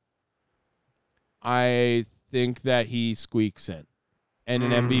Memphis. I think that he squeaks in. And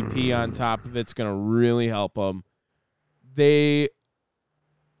an MVP on top of it's going to really help him.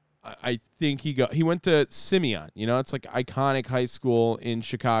 I think he went to Simeon. It's like iconic high school in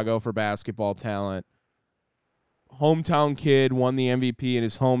Chicago for basketball talent. Hometown kid, won the MVP in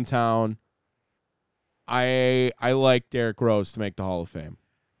his hometown. I like Derrick Rose to make the Hall of Fame.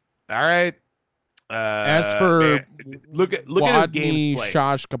 All right. As for look at his games played.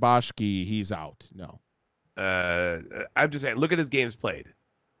 Shashkabashki, he's out. No. I'm just saying, look at his games played.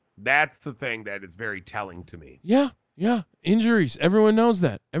 That's the thing that is very telling to me. Yeah. Injuries. Everyone knows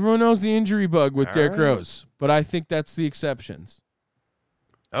that. Everyone knows the injury bug with Derrick Rose. But I think that's the exceptions.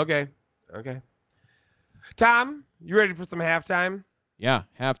 Okay. Tom, you ready for some halftime? Yeah,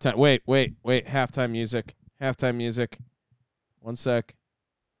 halftime. Wait. Halftime music. 1 sec.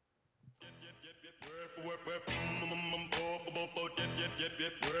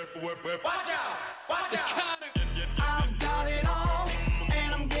 Watch out! I've got it all,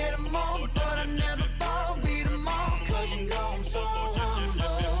 and I'm getting more, but I never fall, beat them all, 'cause you know I'm so humble.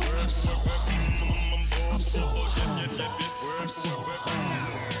 I'm so humble.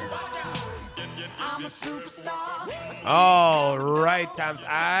 All right, Toms.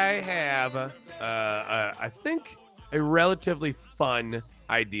 I have, I think, a relatively fun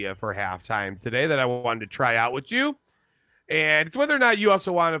idea for halftime today that I wanted to try out with you, and it's whether or not you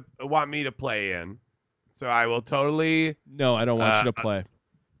also want me to play in. So I will totally. No, I don't want you to play.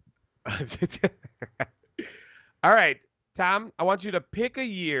 All right, Tom. I want you to pick a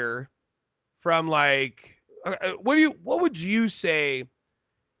year from like. What would you say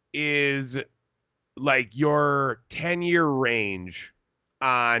is like your 10-year range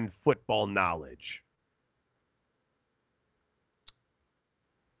on football knowledge?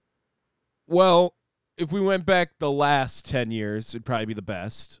 Well, if we went back the last 10 years, it'd probably be the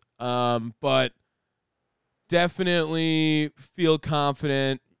best. But definitely feel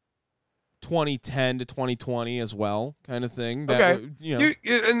confident 2010 to 2020 as well, kind of thing. Okay.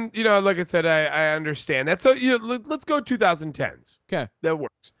 Like I said, I understand that. So let's go 2010s. Okay. That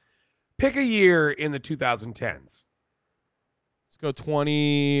works. Pick a year in the 2010s. Let's go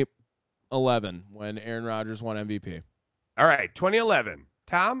 2011 when Aaron Rodgers won MVP. All right, 2011.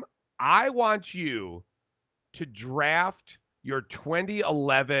 Tom, I want you to draft your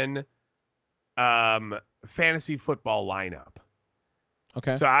 2011 fantasy football lineup.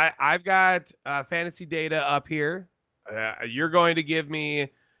 Okay. So I've got fantasy data up here. You're going to give me,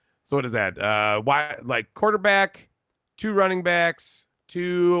 so what is that? Like quarterback, 2 running backs,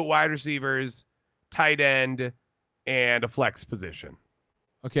 2 wide receivers, tight end, and a flex position.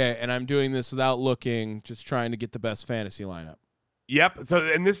 Okay, and I'm doing this without looking, just trying to get the best fantasy lineup. Yep. So,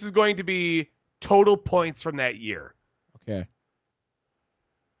 and this is going to be total points from that year. Okay.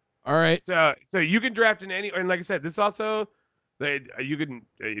 All right. So you can draft in any, and like I said, this also, you can,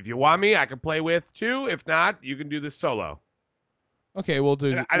 if you want me, I can play with 2. If not, you can do this solo. Okay, we'll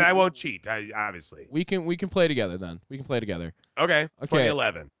do. And I won't cheat. Obviously. We can play together then. We can play together. Okay.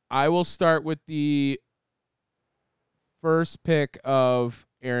 2011. I will start with the first pick of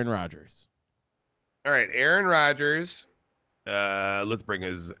Aaron Rodgers. All right, Aaron Rodgers. Let's bring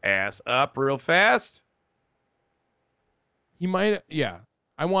his ass up real fast. He might, yeah.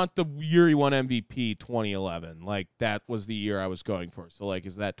 I want the year he won MVP 2011. Like, that was the year I was going for. So, like,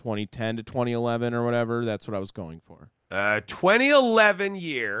 is that 2010 to 2011 or whatever? That's what I was going for. 2011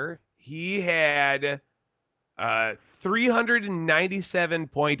 year, he had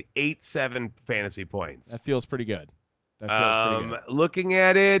 397.87 fantasy points. That feels pretty good. Pretty good. Looking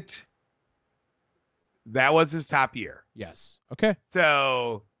at it, that was his top year. Yes. Okay.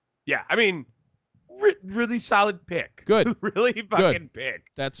 So, yeah, I mean, really solid pick. Good. Really fucking pick.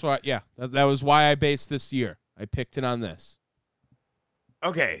 That's why, yeah, that was why I based this year. I picked it on this.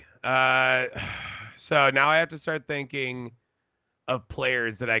 Okay. So now I have to start thinking of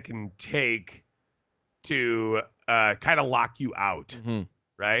players that I can take to kind of lock you out,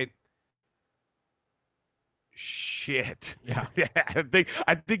 right? Shit. Yeah.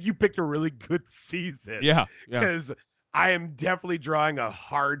 I think you picked a really good season. Yeah. Because I am definitely drawing a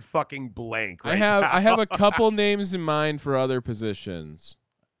hard fucking blank. Right I have a couple names in mind for other positions,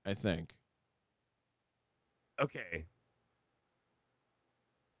 I think. Okay.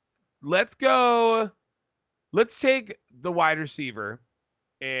 Let's go. Let's take the wide receiver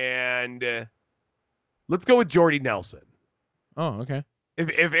and let's go with Jordy Nelson. Oh, okay.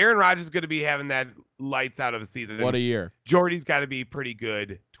 If Aaron Rodgers is going to be having that lights out of a season, what a year. Jordy's got to be pretty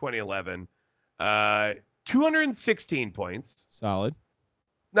good. 2011, 216 points. Solid.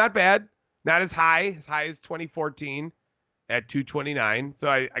 Not bad. Not as high as 2014 at 229. So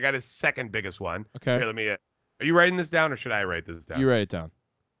I got his second biggest one. Okay. Here, let me. Are you writing this down or should I write this down? You write it down.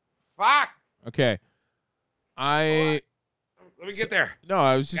 Fuck. Okay. Let me get there. No,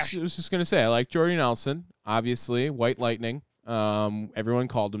 I was just gonna say I like Jordy Nelson. Obviously, White Lightning. Everyone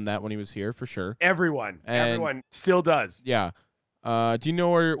called him that when he was here for sure. Everyone still does. Yeah. Do you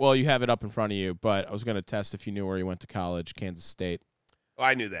know where? Well, you have it up in front of you, but I was gonna test if you knew where he went to college, Kansas State. Oh,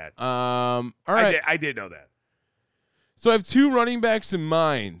 I knew that. All right. I did know that. So I have 2 running backs in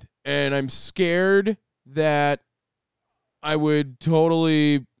mind, and I'm scared that I would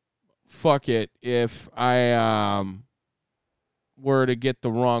totally fuck it if I were to get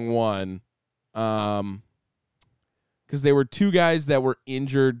the wrong one. Because they were 2 guys that were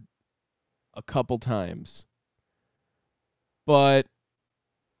injured a couple times. But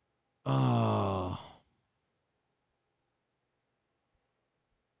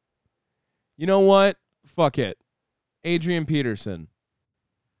you know what? Fuck it. Adrian Peterson.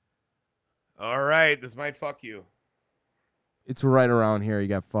 All right, this might fuck you. It's right around here. You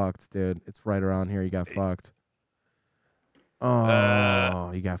got fucked, dude. It's right around here. You got fucked. Oh,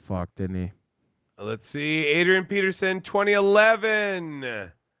 he got fucked, didn't he? Let's see. Adrian Peterson,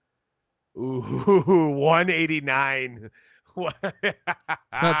 2011. Ooh, 189.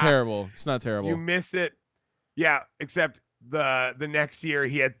 It's not terrible. It's not You terrible. miss it. Yeah, except the next year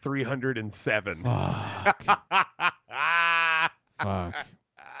he had 307. Fuck. Fuck.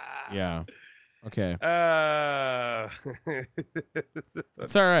 Yeah. Okay. That's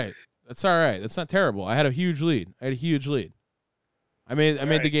all right. That's all right. That's not terrible. I had a huge lead. I made the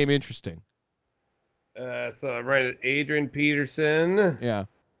right. game interesting. So I'm right at Adrian Peterson, Yeah.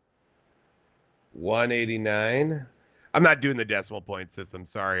 189. I'm not doing the decimal point system.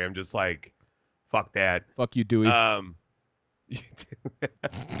 Sorry. I'm just like, fuck that. Fuck you, Dewey.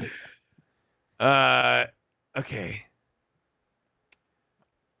 Okay.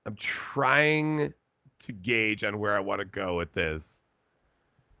 I'm trying to gauge on where I want to go with this.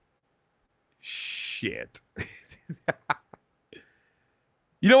 Shit.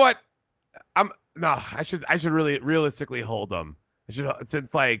 You know what? I should really realistically hold them. I should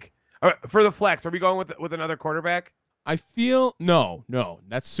since like for the flex. Are we going with another quarterback? I feel no.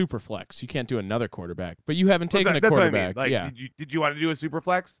 That's super flex. You can't do another quarterback. But you haven't taken a That's quarterback. what I mean. Like, Yeah. did you want to do a super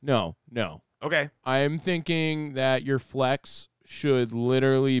flex? No. Okay. I'm thinking that your flex should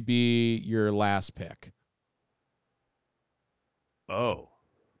literally be your last pick. Oh.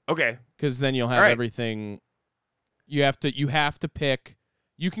 Okay. Because then you'll have All right. everything. You have to pick.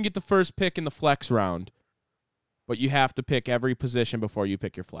 You can get the first pick in the flex round, but you have to pick every position before you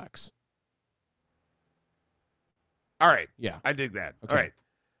pick your flex. All right. Yeah. I dig that. Okay. All right.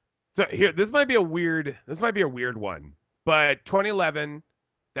 So here, this might be a weird one, but 2011,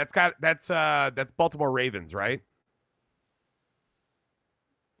 that's Baltimore Ravens, right?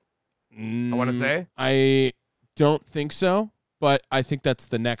 I want to say. I don't think so, but I think that's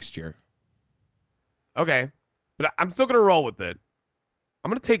the next year. Okay. But I'm still going to roll with it. I'm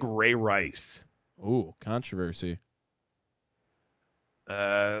going to take Ray Rice. Ooh, controversy.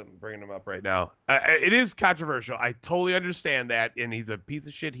 Bringing him up right now. It is controversial. I totally understand that, and he's a piece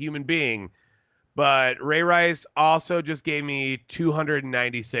of shit human being. But Ray Rice also just gave me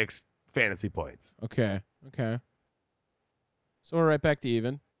 296 fantasy points. Okay. So we're right back to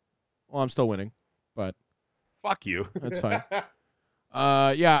even. Well, I'm still winning, but Fuck you. that's fine.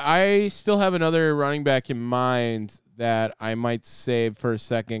 Yeah, I still have another running back in mind that I might save for a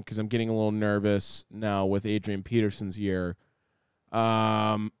second because I'm getting a little nervous now with Adrian Peterson's year.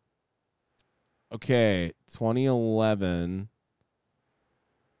 Okay, 2011.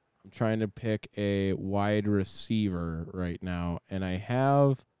 I'm trying to pick a wide receiver right now, and I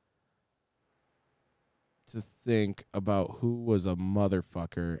have to think about who was a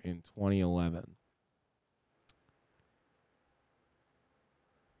motherfucker in 2011.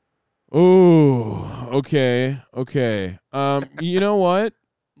 Oh, okay. You know what?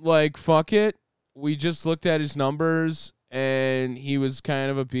 Like, fuck it. We just looked at his numbers, and he was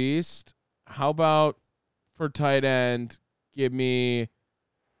kind of a beast. How about for tight end, give me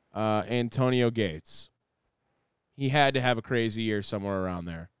Antonio Gates. He had to have a crazy year somewhere around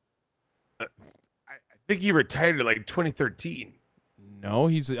there. I think he retired in like 2013. No,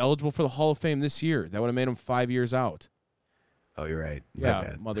 he's eligible for the Hall of Fame this year. That would have made him 5 years out. Oh, you're right.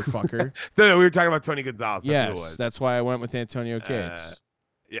 Yeah, motherfucker. No, we were talking about Tony Gonzalez. That's who it Yes, was. that's why I went with Antonio Gates.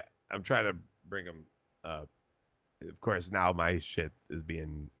 Yeah, I'm trying to bring him up. Of course, now my shit is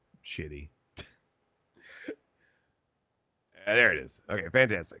being shitty. There it is. Okay,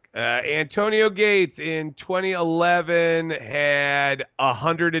 fantastic. Antonio Gates in 2011 had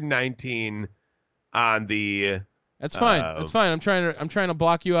 119 on the. That's fine. That's fine. I'm trying to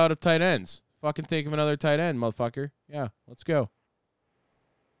block you out of tight ends. Fucking think of another tight end, motherfucker. Yeah, let's go.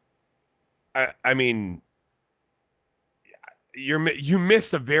 I mean, you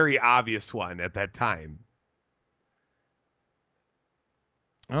missed a very obvious one at that time.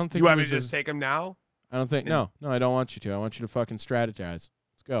 I don't think You want me to just take him now? I don't think no, I don't want you to. I want you to fucking strategize.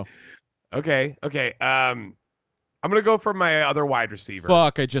 Let's go. Okay. I'm gonna go for my other wide receiver.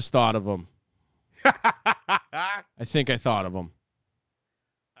 Fuck, I just thought of him. I think I thought of him.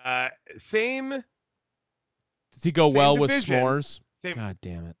 Same. Does he go same well division. with s'mores? Same, God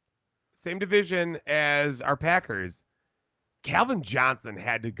damn it. Same division as our Packers. Calvin Johnson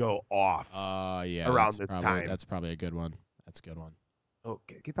had to go off. Yeah. Around this time. That's probably a good one. That's a good one.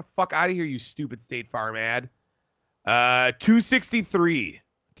 Okay, get the fuck out of here, you stupid State Farm ad. 263.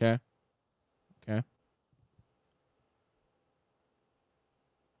 Okay.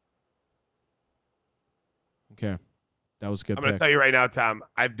 That was a good I'm going to pick. tell you right now, Tom,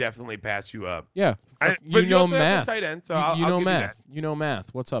 I've definitely passed you up. Yeah. But you know also have math. the tight end, so you I'll know give math. You that. You know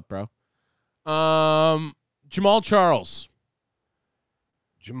math. What's up, bro? Jamal Charles.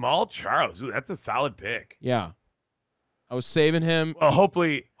 Jamal Charles. Ooh, that's a solid pick. Yeah. I was saving him. Well,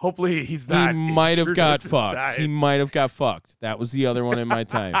 hopefully he's He not. might have injured got at this fucked. He time. might have got fucked. That was the other one in my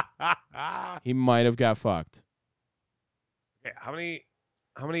time. He might have got fucked. Okay,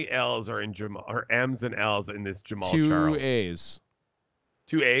 how many L's are in Jamal or M's and L's in this Jamal 2 Charles? A's.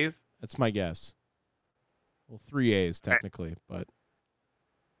 2 A's? That's my guess. Well, 3 A's technically, but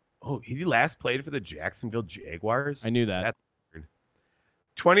Oh, he last played for the Jacksonville Jaguars? I knew that. That's weird.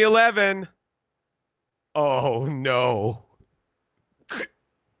 2011. Oh, no.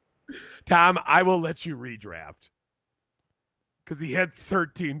 Tom, I will let you redraft. Because he had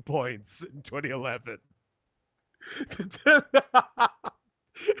 13 points in 2011.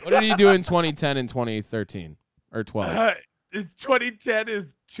 What did he do in 2010 and 2013 or 12? His 2010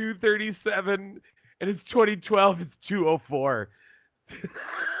 is 237, and his 2012 is 204.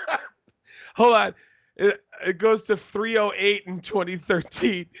 Hold on. It goes to 308 in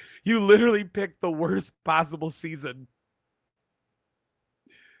 2013. You literally picked the worst possible season.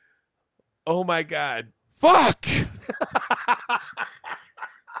 Oh my God. Fuck.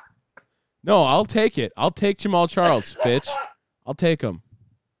 No, I'll take it. I'll take Jamal Charles, bitch. I'll take him.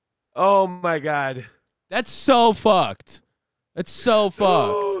 Oh my God. That's so fucked. That's so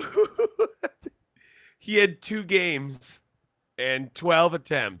fucked. He had 2 games and 12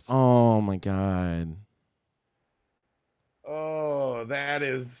 attempts. Oh my God. Oh, that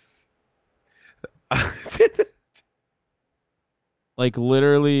is. Like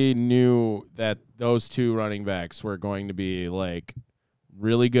literally knew that those 2 running backs were going to be like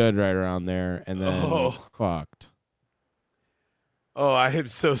really good right around there and then fucked. Oh, I am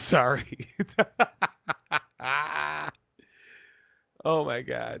so sorry. Oh my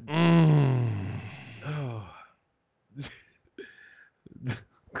God. Oh.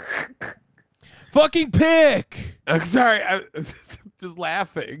 Fucking pick. I'm sorry. I'm just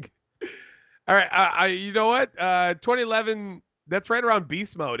laughing. All right. You know what? 2011. That's right around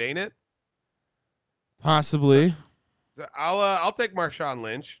beast mode, ain't it? Possibly. So I'll take Marshawn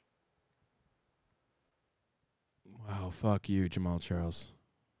Lynch. Wow, fuck you, Jamal Charles.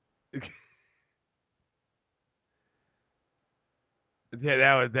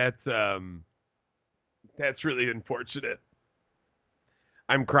 Yeah, that's really unfortunate.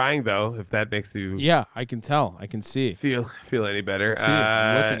 I'm crying though, if that makes you Yeah, I can tell. I can see. feel any better. See,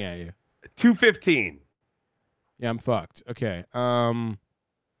 I'm looking at you. 215. Yeah, I'm fucked. Okay. I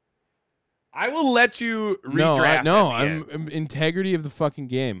will let you redraft. I'm integrity of the fucking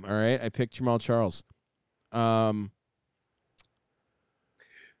game. All right, I picked Jamal Charles. Oh,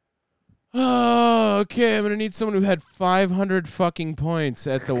 okay. I'm gonna need someone who had 500 fucking points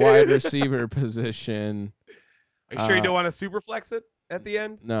at the wide receiver position. Are you sure you don't want to super flex it at the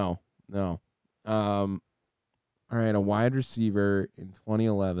end? No. All right, a wide receiver in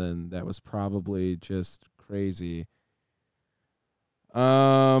 2011 that was probably just crazy.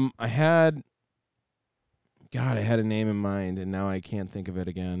 I had a name in mind and now I can't think of it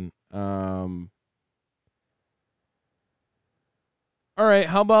again. All right,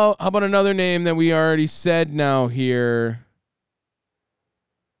 how about another name that we already said now here?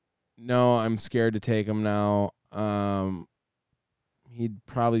 No, I'm scared to take him now. He'd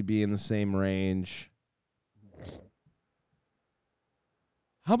probably be in the same range.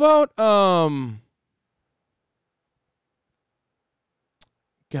 How about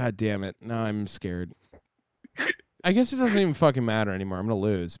God damn it. Now I'm scared. I guess it doesn't even fucking matter anymore. I'm going to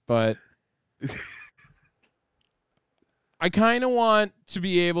lose, but I kind of want to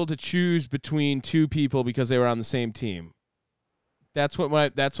be able to choose between 2 people because they were on the same team. That's what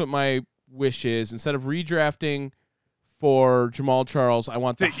my wish is. Instead of redrafting for Jamal Charles, I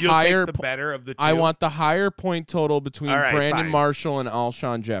want the higher take the better of the 2. I want the higher point total between Brandon fine. Marshall and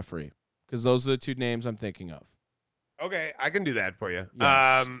Alshon Jeffrey because those are the 2 names I'm thinking of. Okay, I can do that for you.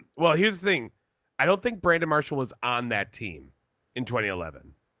 Yes. Well, here's the thing. I don't think Brandon Marshall was on that team in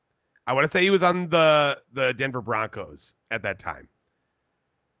 2011. I want to say he was on the Denver Broncos at that time.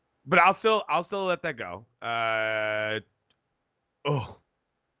 But I'll still let that go.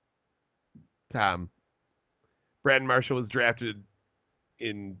 Tom. Brandon Marshall was drafted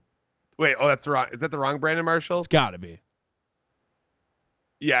in. Wait, that's wrong. Is that the wrong Brandon Marshall? It's got to be.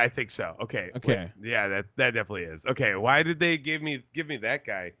 Yeah, I think so. Okay. Okay. Wait, yeah, that definitely is. Okay, why did they give me that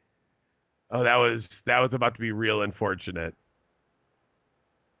guy? Oh, that was about to be real unfortunate.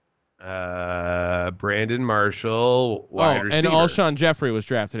 Brandon Marshall, wide receiver. And Alshon Jeffrey was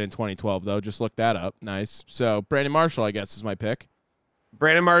drafted in 2012, though. Just look that up. Nice. So Brandon Marshall, I guess, is my pick.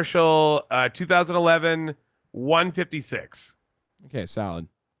 Brandon Marshall, 2011, 156. Okay, solid.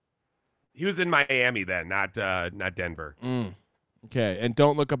 He was in Miami then, not Denver. Okay, and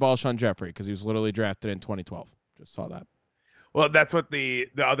don't look up Alshon Jeffrey because he was literally drafted in 2012. Just saw that. Well, that's what the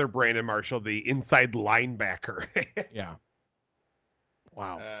other Brandon Marshall, the inside linebacker. Yeah.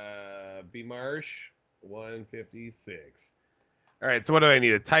 Wow. B Marsh, 156. All right, so what do I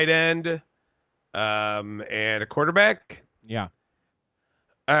need? A tight end, and a quarterback. Yeah.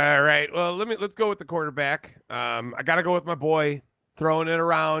 All right. Well, let's go with the quarterback. I gotta go with my boy, throwing it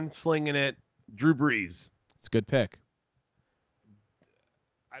around, slinging it, Drew Brees. It's a good pick.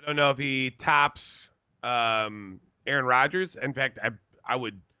 I don't know if he tops Aaron Rodgers. In fact, I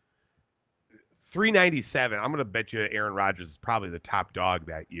would 397. I'm gonna bet you Aaron Rodgers is probably the top dog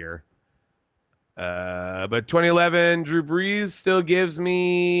that year. But 2011 Drew Brees still gives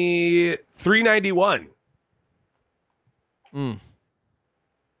me 391.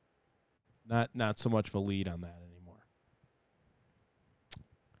 Not so much of a lead on that anymore.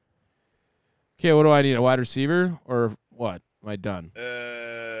 Okay, what do I need? A wide receiver or what? Am I done?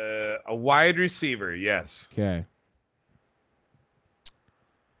 A wide receiver, yes. Okay.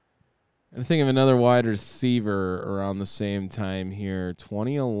 I'm thinking of another wide receiver around the same time here.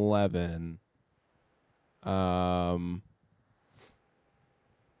 2011.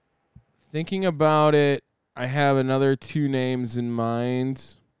 Thinking about it, I have another two names in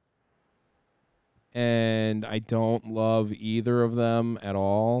mind, and I don't love either of them at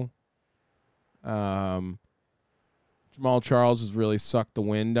all. Jamal Charles has really sucked the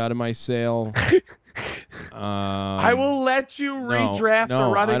wind out of my sail. I will let you redraft the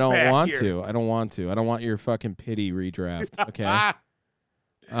running I don't back want here. to. I don't want to. I don't want your fucking pity redraft. Okay.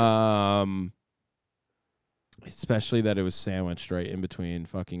 Especially that it was sandwiched right in between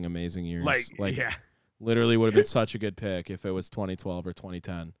fucking amazing years. Like yeah. literally would have been such a good pick if it was 2012 or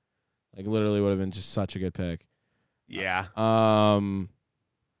 2010. Like literally would have been just such a good pick. Yeah. God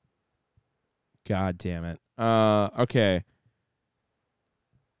damn it. Okay.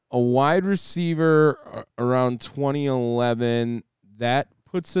 A wide receiver around 2011. That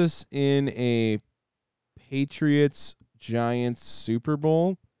puts us in a Patriots Giants Super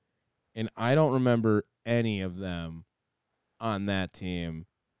Bowl, and I don't remember any of them on that team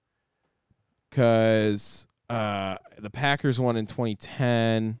because the Packers won in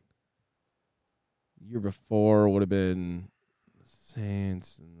 2010. The year before would have been the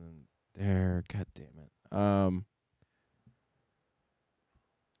Saints, and then there. God damn it.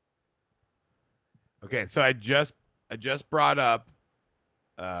 Okay, so I just brought up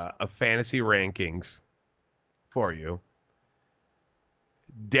a fantasy rankings for you.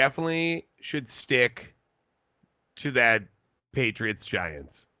 Definitely should stick to that Patriots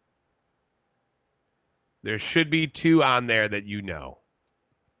Giants. There should be two on there that you know.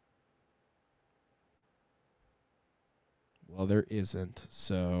 Well, there isn't.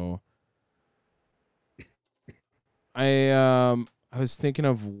 So I was thinking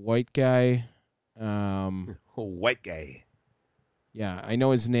of white guy. White guy. Yeah, I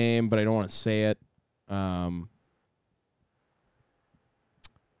know his name, but I don't want to say it.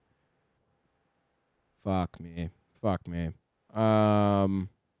 Fuck me. I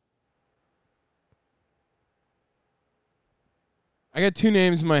got two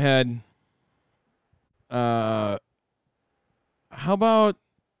names in my head. How about?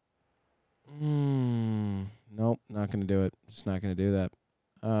 Nope, not gonna do it. Just not gonna do that.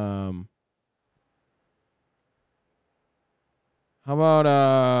 How about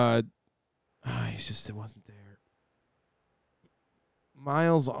it wasn't there.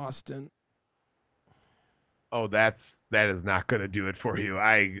 Miles Austin. Oh, that is not going to do it for you.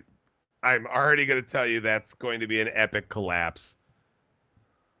 I'm already going to tell you that's going to be an epic collapse.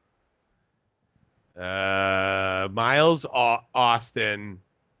 Miles Austin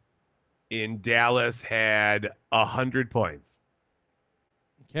in Dallas had 100 points.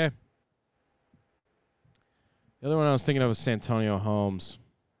 Okay. The other one I was thinking of was Santonio Holmes.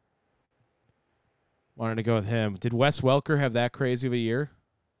 Wanted to go with him. Did Wes Welker have that crazy of a year?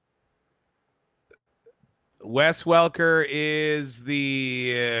 Wes Welker is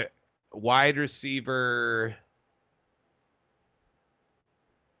the wide receiver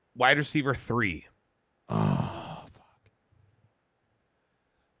 3. Oh, fuck.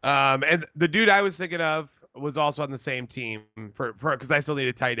 And the dude I was thinking of was also on the same team for because I still need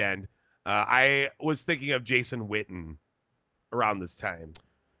a tight end. I was thinking of Jason Witten around this time.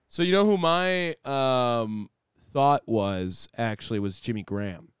 So you know who my thought was Jimmy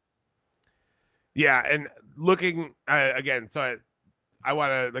Graham. Yeah, and looking again, so I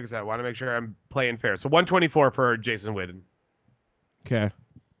want to, like I said, I want to make sure I'm playing fair. So 124 for Jason Witten. Okay.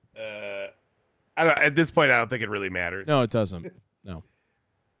 I don't. At this point, I don't think it really matters. No, it doesn't. No,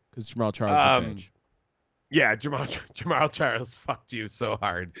 because Jamal Charles is a bitch. Yeah, Jamal Charles fucked you so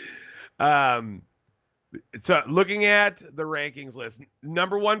hard. So looking at the rankings list,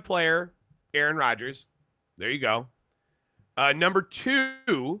 number 1 player, Aaron Rodgers. There you go. Number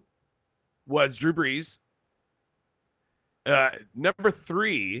 2 was Drew Brees. Number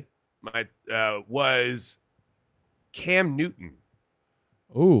 3 was Cam Newton.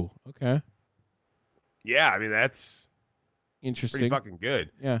 Ooh, okay. Yeah, I mean that's Interesting. pretty fucking good.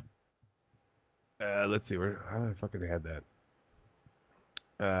 Yeah. Let's see, how did I fucking had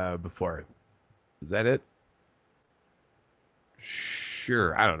that before? Is that it?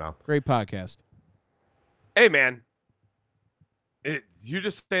 Sure, I don't know. Great podcast. Hey, man, you're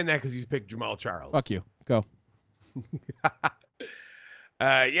just saying that because you picked Jamal Charles. Fuck you. Go.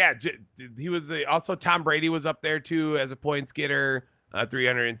 Yeah, he was also Tom Brady was up there too as a points getter,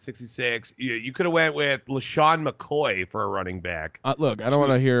 366. You could have went with LaShawn McCoy for a running back. Look, I don't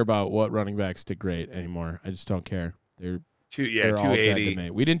want to hear about what running backs did great anymore. I just don't care. They're all dead to 280.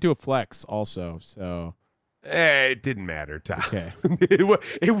 me. We didn't do a flex also, so It didn't matter, Tom. okay.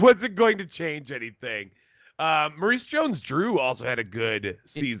 it wasn't going to change anything. Maurice Jones-Drew also had a good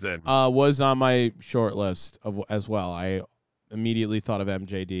season. Was on my short list as well. I immediately thought of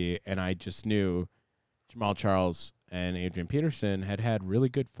MJD, and I just knew Jamal Charles and Adrian Peterson had really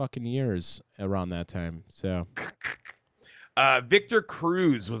good fucking years around that time. So Victor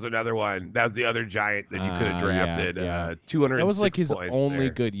Cruz was another one. That was the other giant that you could have drafted. Yeah. 200. That was like his only there.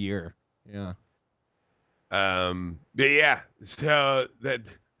 good year. Yeah. But yeah, so that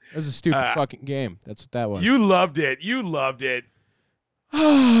It was a stupid fucking game. That's what that was. you loved it. You loved it.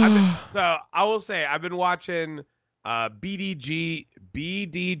 So I will say I've been watching BDGE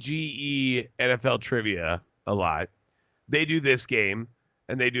NFL trivia a lot. They do this game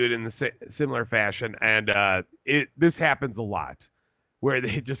and they do it in the similar fashion, and this happens a lot where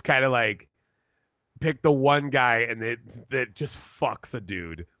they just kind of like pick the one guy and that just fucks a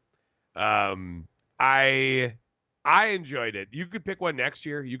dude. I enjoyed it. You could pick one next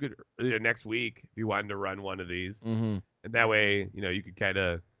year. You could next week if you wanted to run one of these, Mm-hmm. and that way you could kind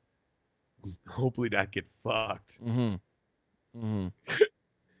of hopefully not get fucked. Mm-hmm. Mm-hmm.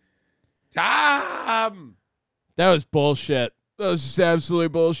 Tom, That was bullshit. That was just absolutely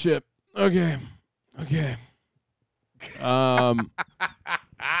bullshit. Okay.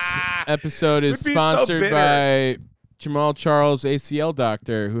 Episode is Would be so sponsored bitter. by Jamal Charles, ACL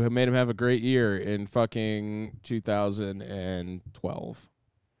doctor, who made him have a great year in fucking 2012.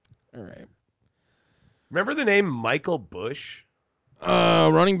 All right. Remember the name Michael Bush?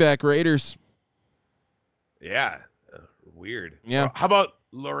 Running back, Raiders. Yeah, weird. Yeah. How about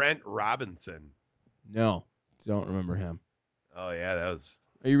Laurent Robinson? No, don't remember him. Oh yeah, that was.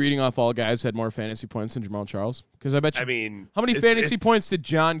 Are you reading off all guys who had more fantasy points than Jamal Charles? Because I bet you. I mean, How many fantasy points did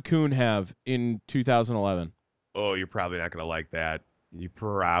John Kuhn have in 2011? Oh, you're probably not gonna like that. You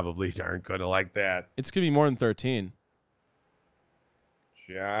probably aren't gonna like that. It's going to be more than 13.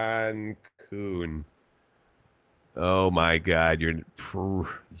 John Kuhn. Oh my God, you're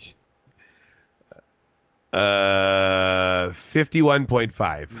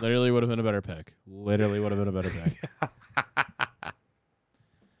 51.5. Literally would have been a better pick.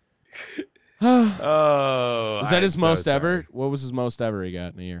 Oh, Is that I'm his so most sorry. ever? What was his most ever he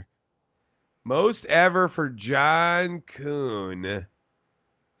got in a year? Most ever for John Kuhn.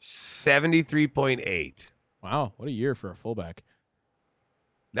 73.8. Wow, what a year for a fullback.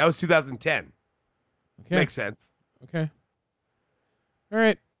 That was 2010. Okay. Makes sense. Okay. All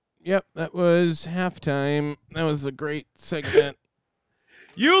right. Yep, that was halftime. That was a great segment.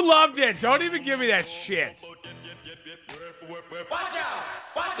 You loved it. Don't even give me that shit.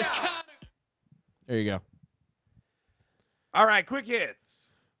 There you go. All right, quick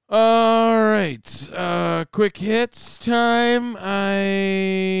hits. All right. Quick hits time.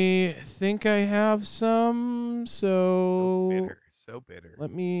 I think I have some. So So bitter. let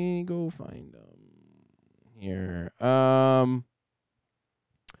me go find them here.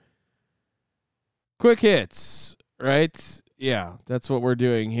 Quick hits, right? Yeah, that's what we're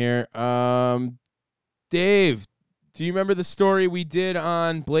doing here. Dave, do you remember the story we did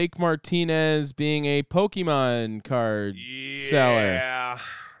on Blake Martinez being a Pokemon card seller? Yeah.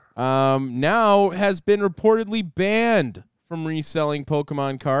 Now has been reportedly banned from reselling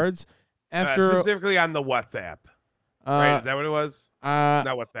Pokemon cards after Specifically on the WhatsApp. Right? Is that what it was? Not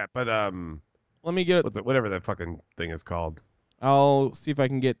WhatsApp, but let me get what's it? Whatever that fucking thing is called. I'll see if I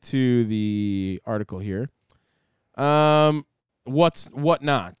can get to the article here. What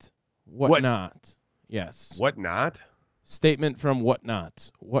not? What not? Yes. What not? Statement from Whatnot.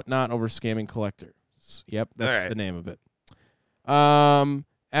 Whatnot over scamming collectors. Yep, that's All right. the name of it.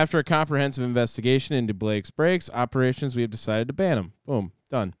 After a comprehensive investigation into Blake's Breaks operations, we have decided to ban him. Boom,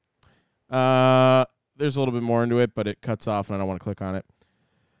 done. The there's a little bit more into it, but it cuts off, and I don't want to click on it.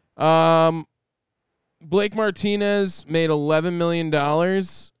 Blake Martinez made $11 million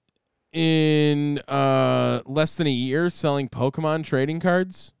in less than a year selling Pokemon trading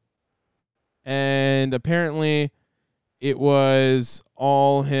cards. And apparently it was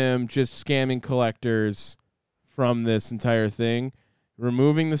all him just scamming collectors from this entire thing,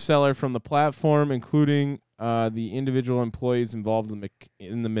 removing the seller from the platform, including the individual employees involved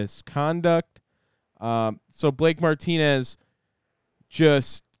in the misconduct. So Blake Martinez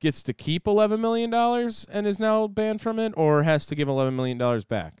just gets to keep $11 million and is now banned from it, or has to give $11 million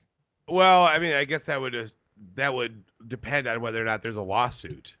back? Well, I mean, I guess that would depend on whether or not there's a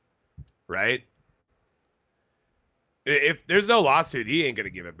lawsuit, right? If there's no lawsuit, he ain't gonna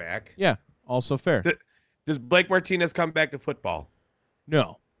give it back. Yeah, also fair. Does Blake Martinez come back to football?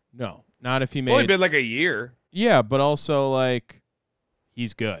 No, not if he made. It's only been like a year. Yeah, but also like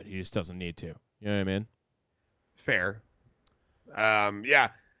he's good. He just doesn't need to. You know what I mean? Fair. Yeah.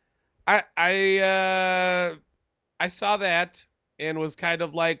 I saw that and was kind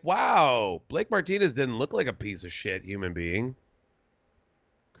of like, wow, Blake Martinez didn't look like a piece of shit human being.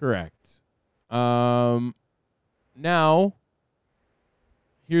 Correct. Now,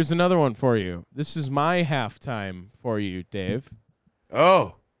 here's another one for you. This is my halftime for you, Dave.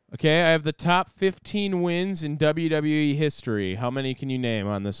 Oh. Okay, I have the top 15 wins in WWE history. How many can you name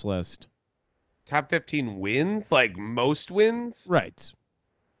on this list? Top 15 wins? Like most wins? Right.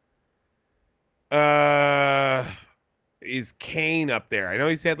 Is Kane up there? I know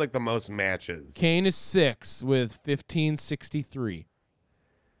he's had like the most matches. Kane is 6 with 1563.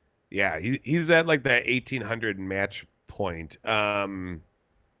 Yeah, he's at like the 1800 match point.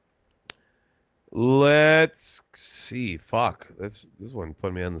 Let's see. Fuck. This one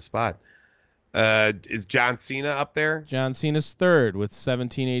put me on the spot. Is John Cena up there? John Cena's 3rd with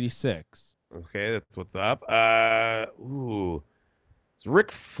 1786. Okay, that's what's up. Is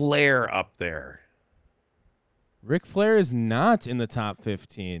Ric Flair up there? Ric Flair is not in the top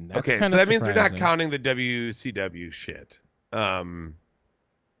 15. That's okay, so that means they're not counting the WCW shit.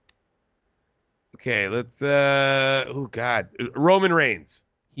 Okay, let's oh god. Roman Reigns.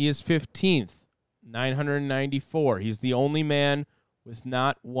 He is 15th, 994. He's the only man with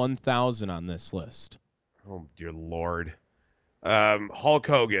not 1,000 on this list. Oh dear lord. Hulk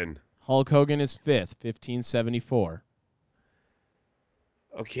Hogan. Hulk Hogan is 5th, 1574.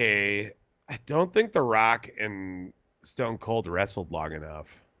 Okay, I don't think The Rock and Stone Cold wrestled long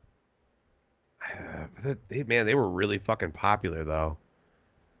enough. They were really fucking popular though.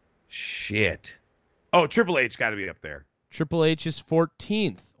 Shit. Oh, Triple H got to be up there. Triple H is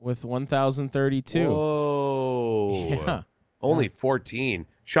 14th with 1,032. Whoa. Yeah. Only 14.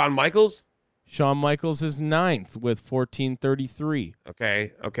 Shawn Michaels? Shawn Michaels is 9th with 1433.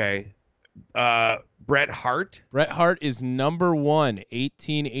 Okay. Bret Hart? Bret Hart is number 1,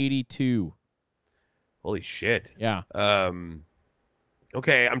 1882. Holy shit. Yeah.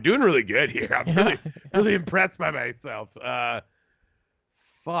 Okay, I'm doing really good here. I'm really impressed by myself.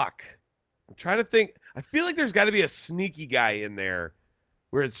 Fuck. I'm trying to think. I feel like there's got to be a sneaky guy in there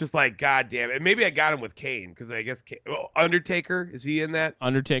where it's just like, God damn it. And maybe I got him with Kane because I guess Undertaker, is he in that?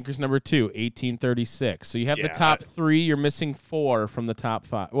 Undertaker's number 2, 1836. So you have the top 3. You're missing 4 from the top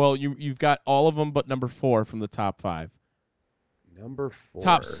 5. Well, you've got all of them but number 4 from the top 5. Number 4.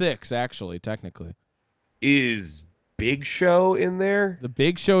 Top 6, actually, technically. Is Big Show in there? The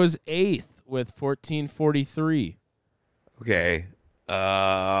Big Show is 8th with 1443. Okay.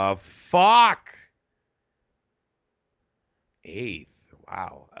 Fuck. 8th.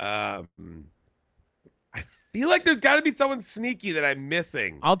 Wow. I feel like there's got to be someone sneaky that I'm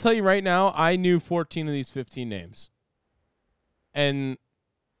missing. I'll tell you right now, I knew 14 of these 15 names. And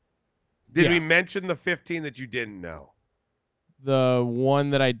did we mention the 15 that you didn't know? The one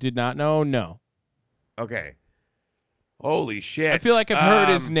that I did not know? No. Okay. Holy shit. I feel like I've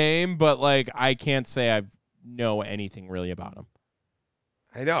heard his name, but like I can't say I know anything really about him.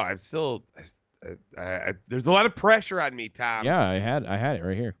 I know. I'm still. There's a lot of pressure on me, Tom. Yeah, I had it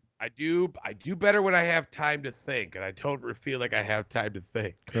right here. I do better when I have time to think, and I don't feel like I have time to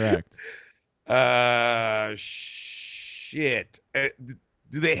think. Correct. Shit.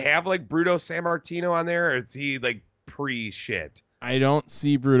 Do they have like Bruto Sammartino on there, or is he like pre-shit? I don't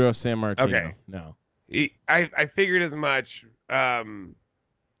see Bruto Sammartino. Okay. No. I figured as much. God.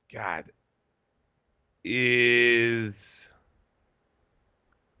 Is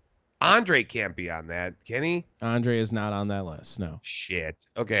Andre can't be on that, can he? Andre is not on that list, no. Shit.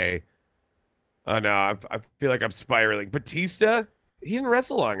 Okay. Oh, no, I feel like I'm spiraling. Batista? He didn't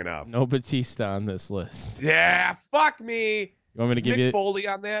wrestle long enough. No Batista on this list. Yeah, fuck me. You want me to Is give Mick you Foley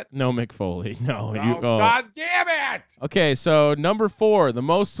on that? no Mick Foley? No, Oh, you. Oh. God damn it! Okay, so number 4, the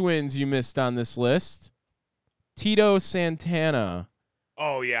most wins you missed on this list. Tito Santana.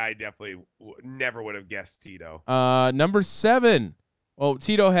 Oh yeah, I definitely never would have guessed Tito. Number 7. Well,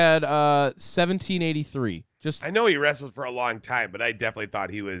 Tito had 1783. Just I know he wrestled for a long time, but I definitely thought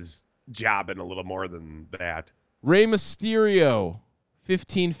he was jobbing a little more than that. Rey Mysterio,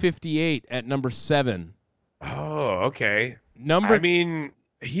 1558 at number 7. Oh, okay. Number I mean,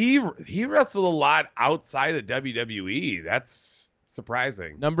 he wrestled a lot outside of WWE. That's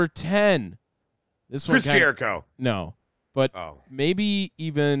surprising. number 10. This one Chris kinda, Jericho. no, but Oh, maybe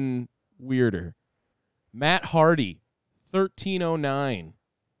even weirder. Matt Hardy, 1309.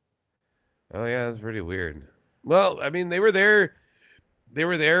 oh yeah, that's pretty weird. Well, I mean, they were there. They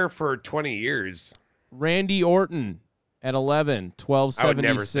were there for 20 years. Randy Orton at 11, I would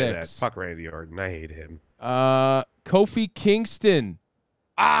never say that. 1276. Fuck Randy Orton. I hate him. Kofi Kingston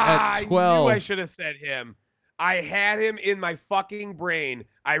at I 12. knew I should have said him. I had him in my fucking brain.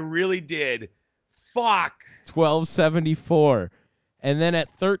 I really did. Fuck. 1274. And then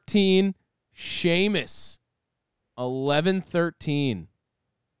at 13, Sheamus, 1113.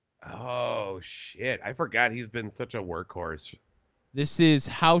 Oh shit! I forgot he's been such a workhorse. This is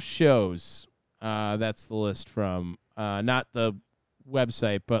house shows. That's the list from not the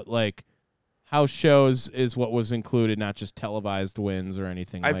website, but like house shows is what was included, not just televised wins or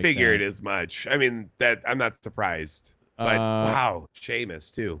anything I like figured that. as much. I mean, that I'm not surprised. But wow,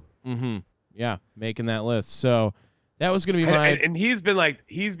 Sheamus too. Mm-hmm. Yeah, making that list. So that was going to be my... And he's been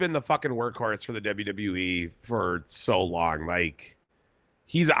the fucking workhorse for the WWE for so long. Like,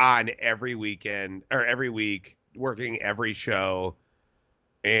 he's on every weekend or every week, working every show,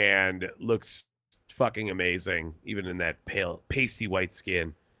 and looks fucking amazing, even in that pale, pasty white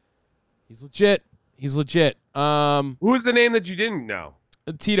skin. He's legit. He's legit. Who was the name that you didn't know?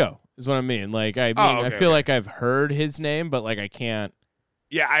 Tito is what I mean. Like, I mean, Oh, I okay, feel okay. like I've heard his name, but like I can't.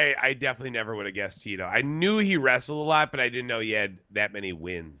 Yeah, I definitely never would have guessed Tito. I knew he wrestled a lot, but I didn't know he had that many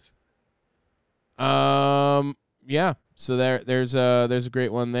wins. Yeah. So there's a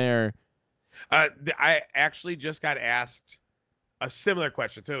great one there. I actually just got asked a similar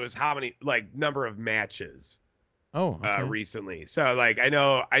question. So it was how many, like, number of matches Oh, okay. recently. So like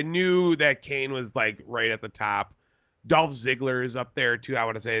I knew that Kane was like right at the top. Dolph Ziggler is up there too. I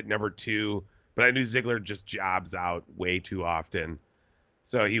want to say at number 2, but I knew Ziggler just jobs out way too often,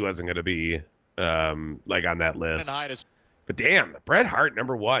 so he wasn't going to be like on that list. But damn, Bret Hart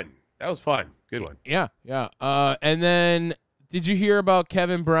number 1. That was fun. Good one. Yeah. And then did you hear about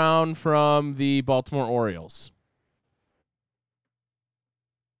Kevin Brown from the Baltimore Orioles?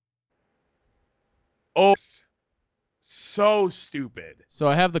 Oh, so stupid. So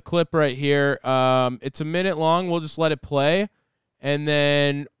I have the clip right here. It's a minute long. We'll just let it play, and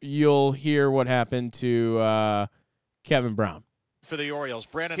then you'll hear what happened to Kevin Brown. For the Orioles,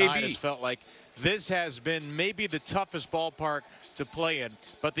 Brandon KB. Hyde has felt like this has been maybe the toughest ballpark to play in,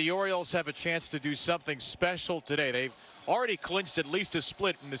 but the Orioles have a chance to do something special today. They've already clinched at least a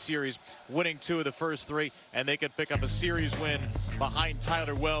split in the series, winning 2 of the first 3, and they could pick up a series win behind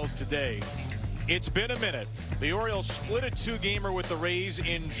Tyler Wells today. It's been a minute. The Orioles split a 2-gamer with the Rays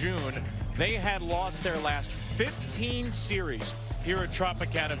in June. They had lost their last 15 series here at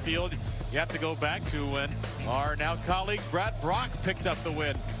Tropicana Field. You have to go back to when our now colleague Brad Brock picked up the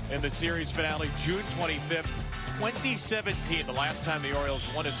win in the series finale June 25th, 2017, the last time the Orioles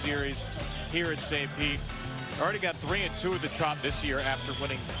won a series here at St. Pete. Already got 3-2 at the Trop this year after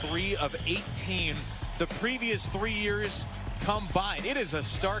winning 3 of 18 the previous 3 years combined. It is a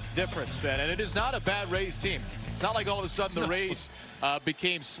stark difference, Ben, and it is not a bad Rays team. It's not like all of a sudden the Rays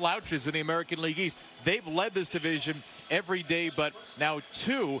became slouches in the American League East. They've led this division every day, but now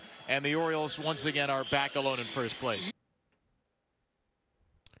 2, and the Orioles once again are back alone in first place.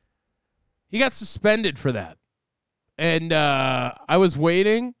 He got suspended for that. And I was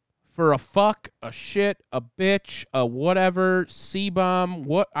waiting for a fuck, a shit, a bitch, a whatever, C-bomb,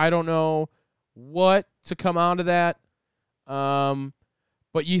 what, I don't know what to come out of that.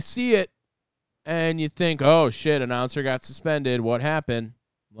 But you see it and you think, oh shit, announcer got suspended. What happened?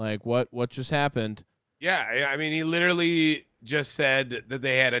 Like what just happened? Yeah, I mean, he literally just said that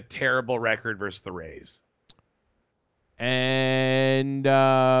they had a terrible record versus the Rays. And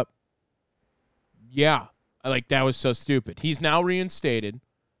yeah, like that was so stupid. He's now reinstated,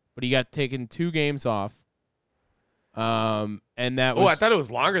 but he got taken 2 games off. And that was... Oh, I thought it was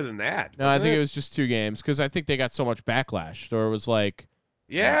longer than that. No, I think it was just 2 games because I think they got so much backlash. Or it was like...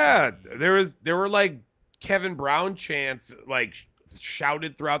 Yeah, there were like Kevin Brown chants like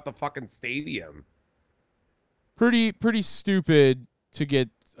shouted throughout the fucking stadium. pretty stupid to get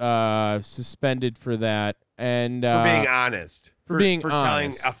suspended for that, and For being honest. for being telling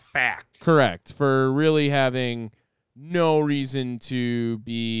honest. a fact. Correct. For really having no reason to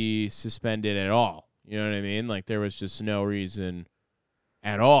be suspended at all. You know what I mean? Like, there was just no reason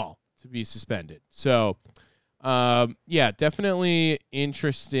at all to be suspended. So, yeah, definitely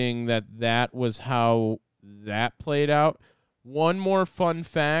interesting that was how that played out. One more fun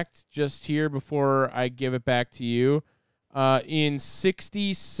fact just here before I give it back to you. In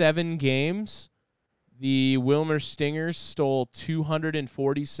 67 games, the Wilmer Stingers stole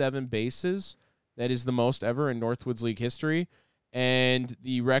 247 bases. That is the most ever in Northwoods League history. And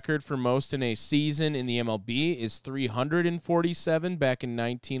the record for most in a season in the MLB is 347 back in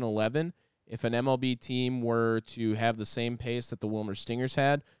 1911. If an MLB team were to have the same pace that the Wilmer Stingers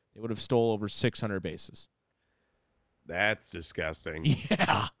had, they would have stole over 600 bases. That's disgusting.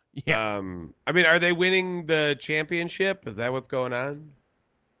 Yeah. Yeah. I mean, are they winning the championship? Is that what's going on?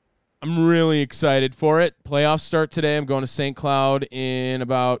 I'm really excited for it. Playoffs start today. I'm going to St. Cloud in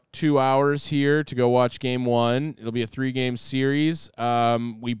about 2 hours here to go watch game 1. It'll be a 3-game series.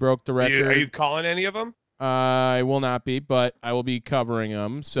 We broke the record. Are you calling any of them? I will not be, but I will be covering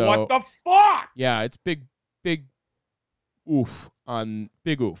them. So what the fuck? Yeah, it's big oof.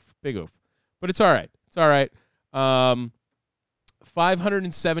 Big oof. But it's all right. It's all right.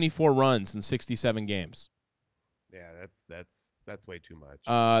 574 runs in 67 games. Yeah, that's way too much.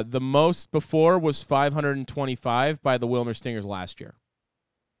 The most before was 525 by the Wilmer Stingers last year.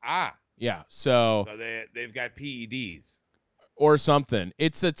 Yeah, so they've got PEDs or something.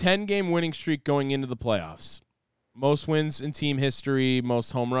 It's a 10-game winning streak going into the playoffs. Most wins in team history,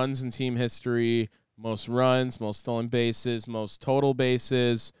 most home runs in team history, most runs, most stolen bases, most total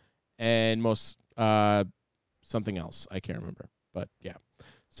bases, and most something else. I can't remember, but yeah.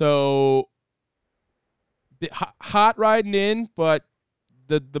 So hot riding in, but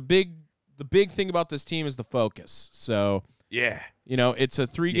the big thing about this team is the focus. So yeah, it's a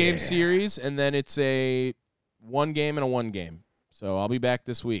 3-game series, and then it's a 1 game and a 1 game. So I'll be back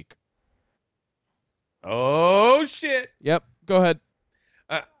this week. Oh shit! Yep, go ahead.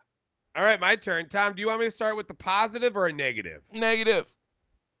 All right, my turn. Tom, do you want me to start with the positive or a negative? Negative.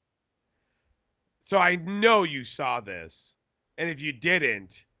 So I know you saw this, and if you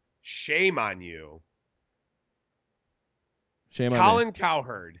didn't, shame on you. Shame on Colin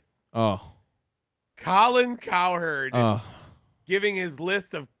Cowherd. Oh. Colin Cowherd giving his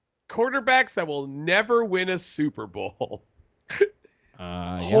list of quarterbacks that will never win a Super Bowl.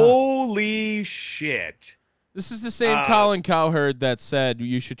 Yeah. Holy shit. This is the same Colin Cowherd that said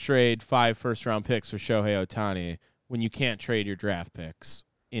you should trade 5 first-round picks for Shohei Ohtani when you can't trade your draft picks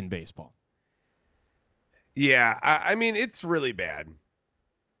in baseball. Yeah, I mean, it's really bad.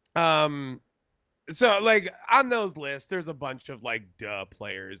 So, like, on those lists, there's a bunch of, like,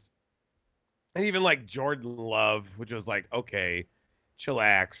 players. And even, like, Jordan Love, which was like, okay,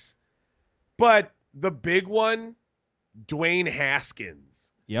 chillax. But the big one, Dwayne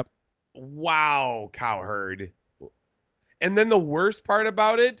Haskins. Yep. Wow, Cowherd. And then the worst part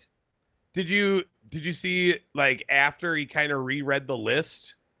about it, did you see, like, after he kind of reread the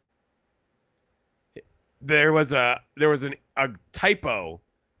list, there was a typo,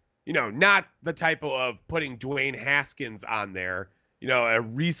 not the typo of putting Dwayne Haskins on there, a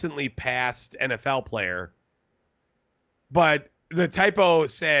recently passed NFL player, but the typo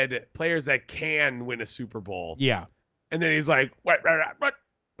said players that can win a Super Bowl. Yeah. And then he's like, what,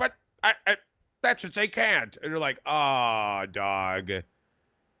 I that should say can't. And you're like, oh, dog,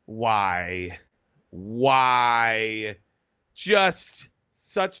 why? Just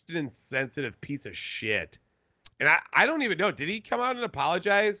such an insensitive piece of shit. And I don't even know. Did he come out and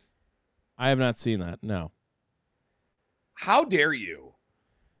apologize? I have not seen that. No. How dare you?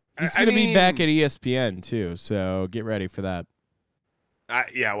 He's going to be back at ESPN too, so get ready for that.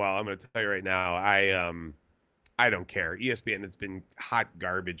 Yeah, well, I'm going to tell you right now, I don't care. ESPN has been hot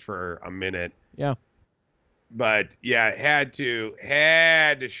garbage for a minute. Yeah. But yeah, had to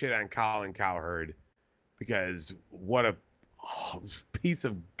shit on Colin Cowherd because what a piece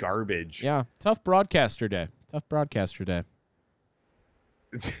of garbage. Yeah, tough broadcaster day.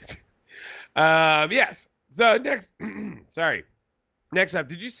 Yes. So next up,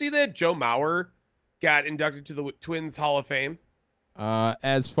 did you see that Joe Mauer got inducted to the Twins Hall of Fame?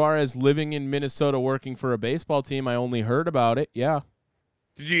 As far as living in Minnesota working for a baseball team, I only heard about it. Yeah.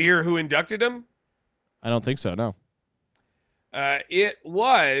 Did you hear who inducted him? I don't think so, no. It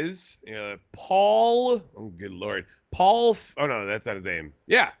was Paul. Oh, good Lord. Paul. Oh, no, that's not his name.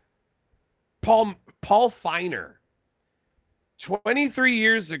 Yeah. Paul Feiner. 23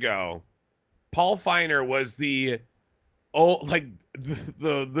 years ago, Paul Feiner was the only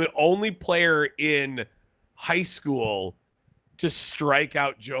player in high school to strike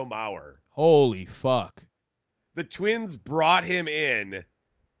out Joe Mauer. Holy fuck. The Twins brought him in,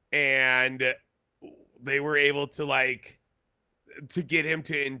 and they were able to to get him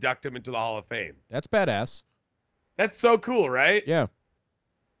to induct him into the Hall of Fame. That's badass. That's so cool, right? Yeah.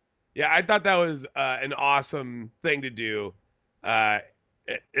 Yeah, I thought that was an awesome thing to do.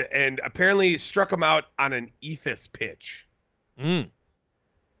 And apparently struck him out on an ephus pitch.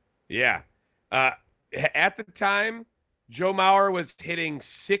 Yeah. At the time, Joe Mauer was hitting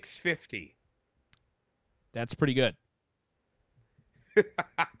 .650. That's pretty good.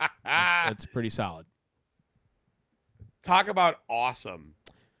 That's pretty solid. Talk about awesome.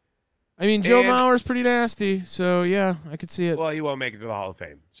 I mean, Joe Mauer's pretty nasty, so yeah, I could see it. Well, he won't make it to the Hall of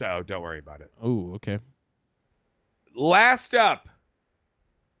Fame, so don't worry about it. Oh, okay. Last up.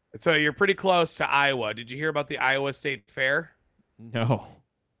 So you're pretty close to Iowa. Did you hear about the Iowa State Fair? No.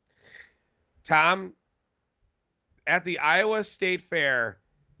 Tom, at the Iowa State Fair,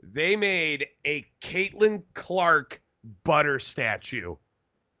 they made a Caitlin Clark butter statue.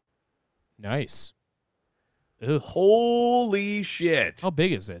 Nice. Ugh. Holy shit. How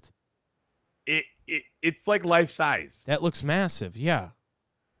big is it? It's like life size. That looks massive, yeah.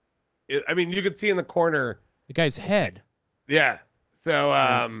 I mean, you can see in the corner the guy's head. Yeah. So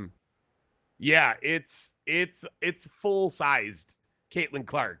yeah, it's full-sized Caitlin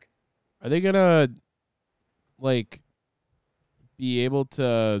Clark. Are they gonna be able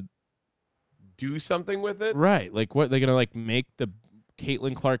to do something with it? Right. Like what, they're gonna make the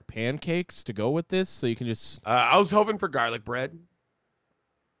Caitlin Clark pancakes to go with this, so you can just I was hoping for garlic bread.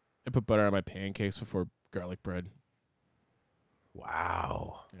 I put butter on my pancakes before garlic bread.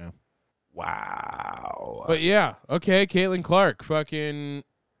 Wow. Yeah. Wow. But yeah, okay, Caitlin Clark, fucking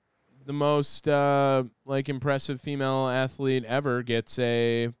the most impressive female athlete ever, gets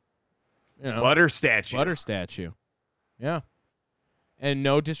a butter statue. Butter statue. Yeah. And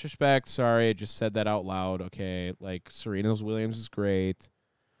no disrespect, sorry, I just said that out loud, okay? Serena Williams is great.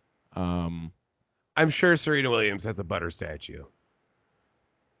 I'm sure Serena Williams has a butter statue.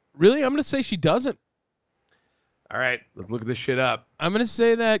 Really? I'm going to say she doesn't. All right, let's look this shit up. I'm going to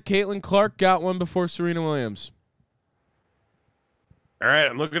say that Caitlin Clark got one before Serena Williams. All right,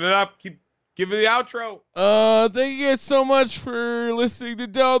 I'm looking it up. Keep giving the outro. Thank you guys so much for listening to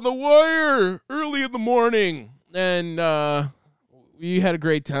Down the Wire early in the morning. And we had a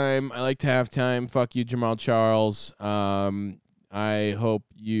great time. I liked halftime. Fuck you, Jamal Charles. I hope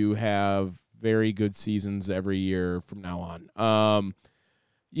you have very good seasons every year from now on.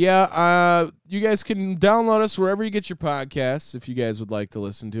 You guys can download us wherever you get your podcasts if you guys would like to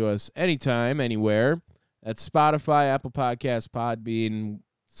listen to us anytime, anywhere. That's Spotify, Apple Podcasts, Podbean,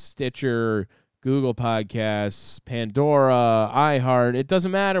 Stitcher, Google Podcasts, Pandora, iHeart. It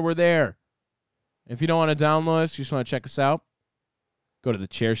doesn't matter. We're there. If you don't want to download us, you just want to check us out, go to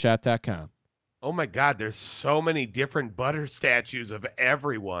thechairshot.com. Oh, my God. There's so many different butter statues of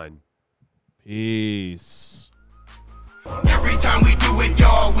everyone. Peace. Every time we do it,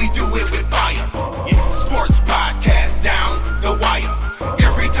 y'all,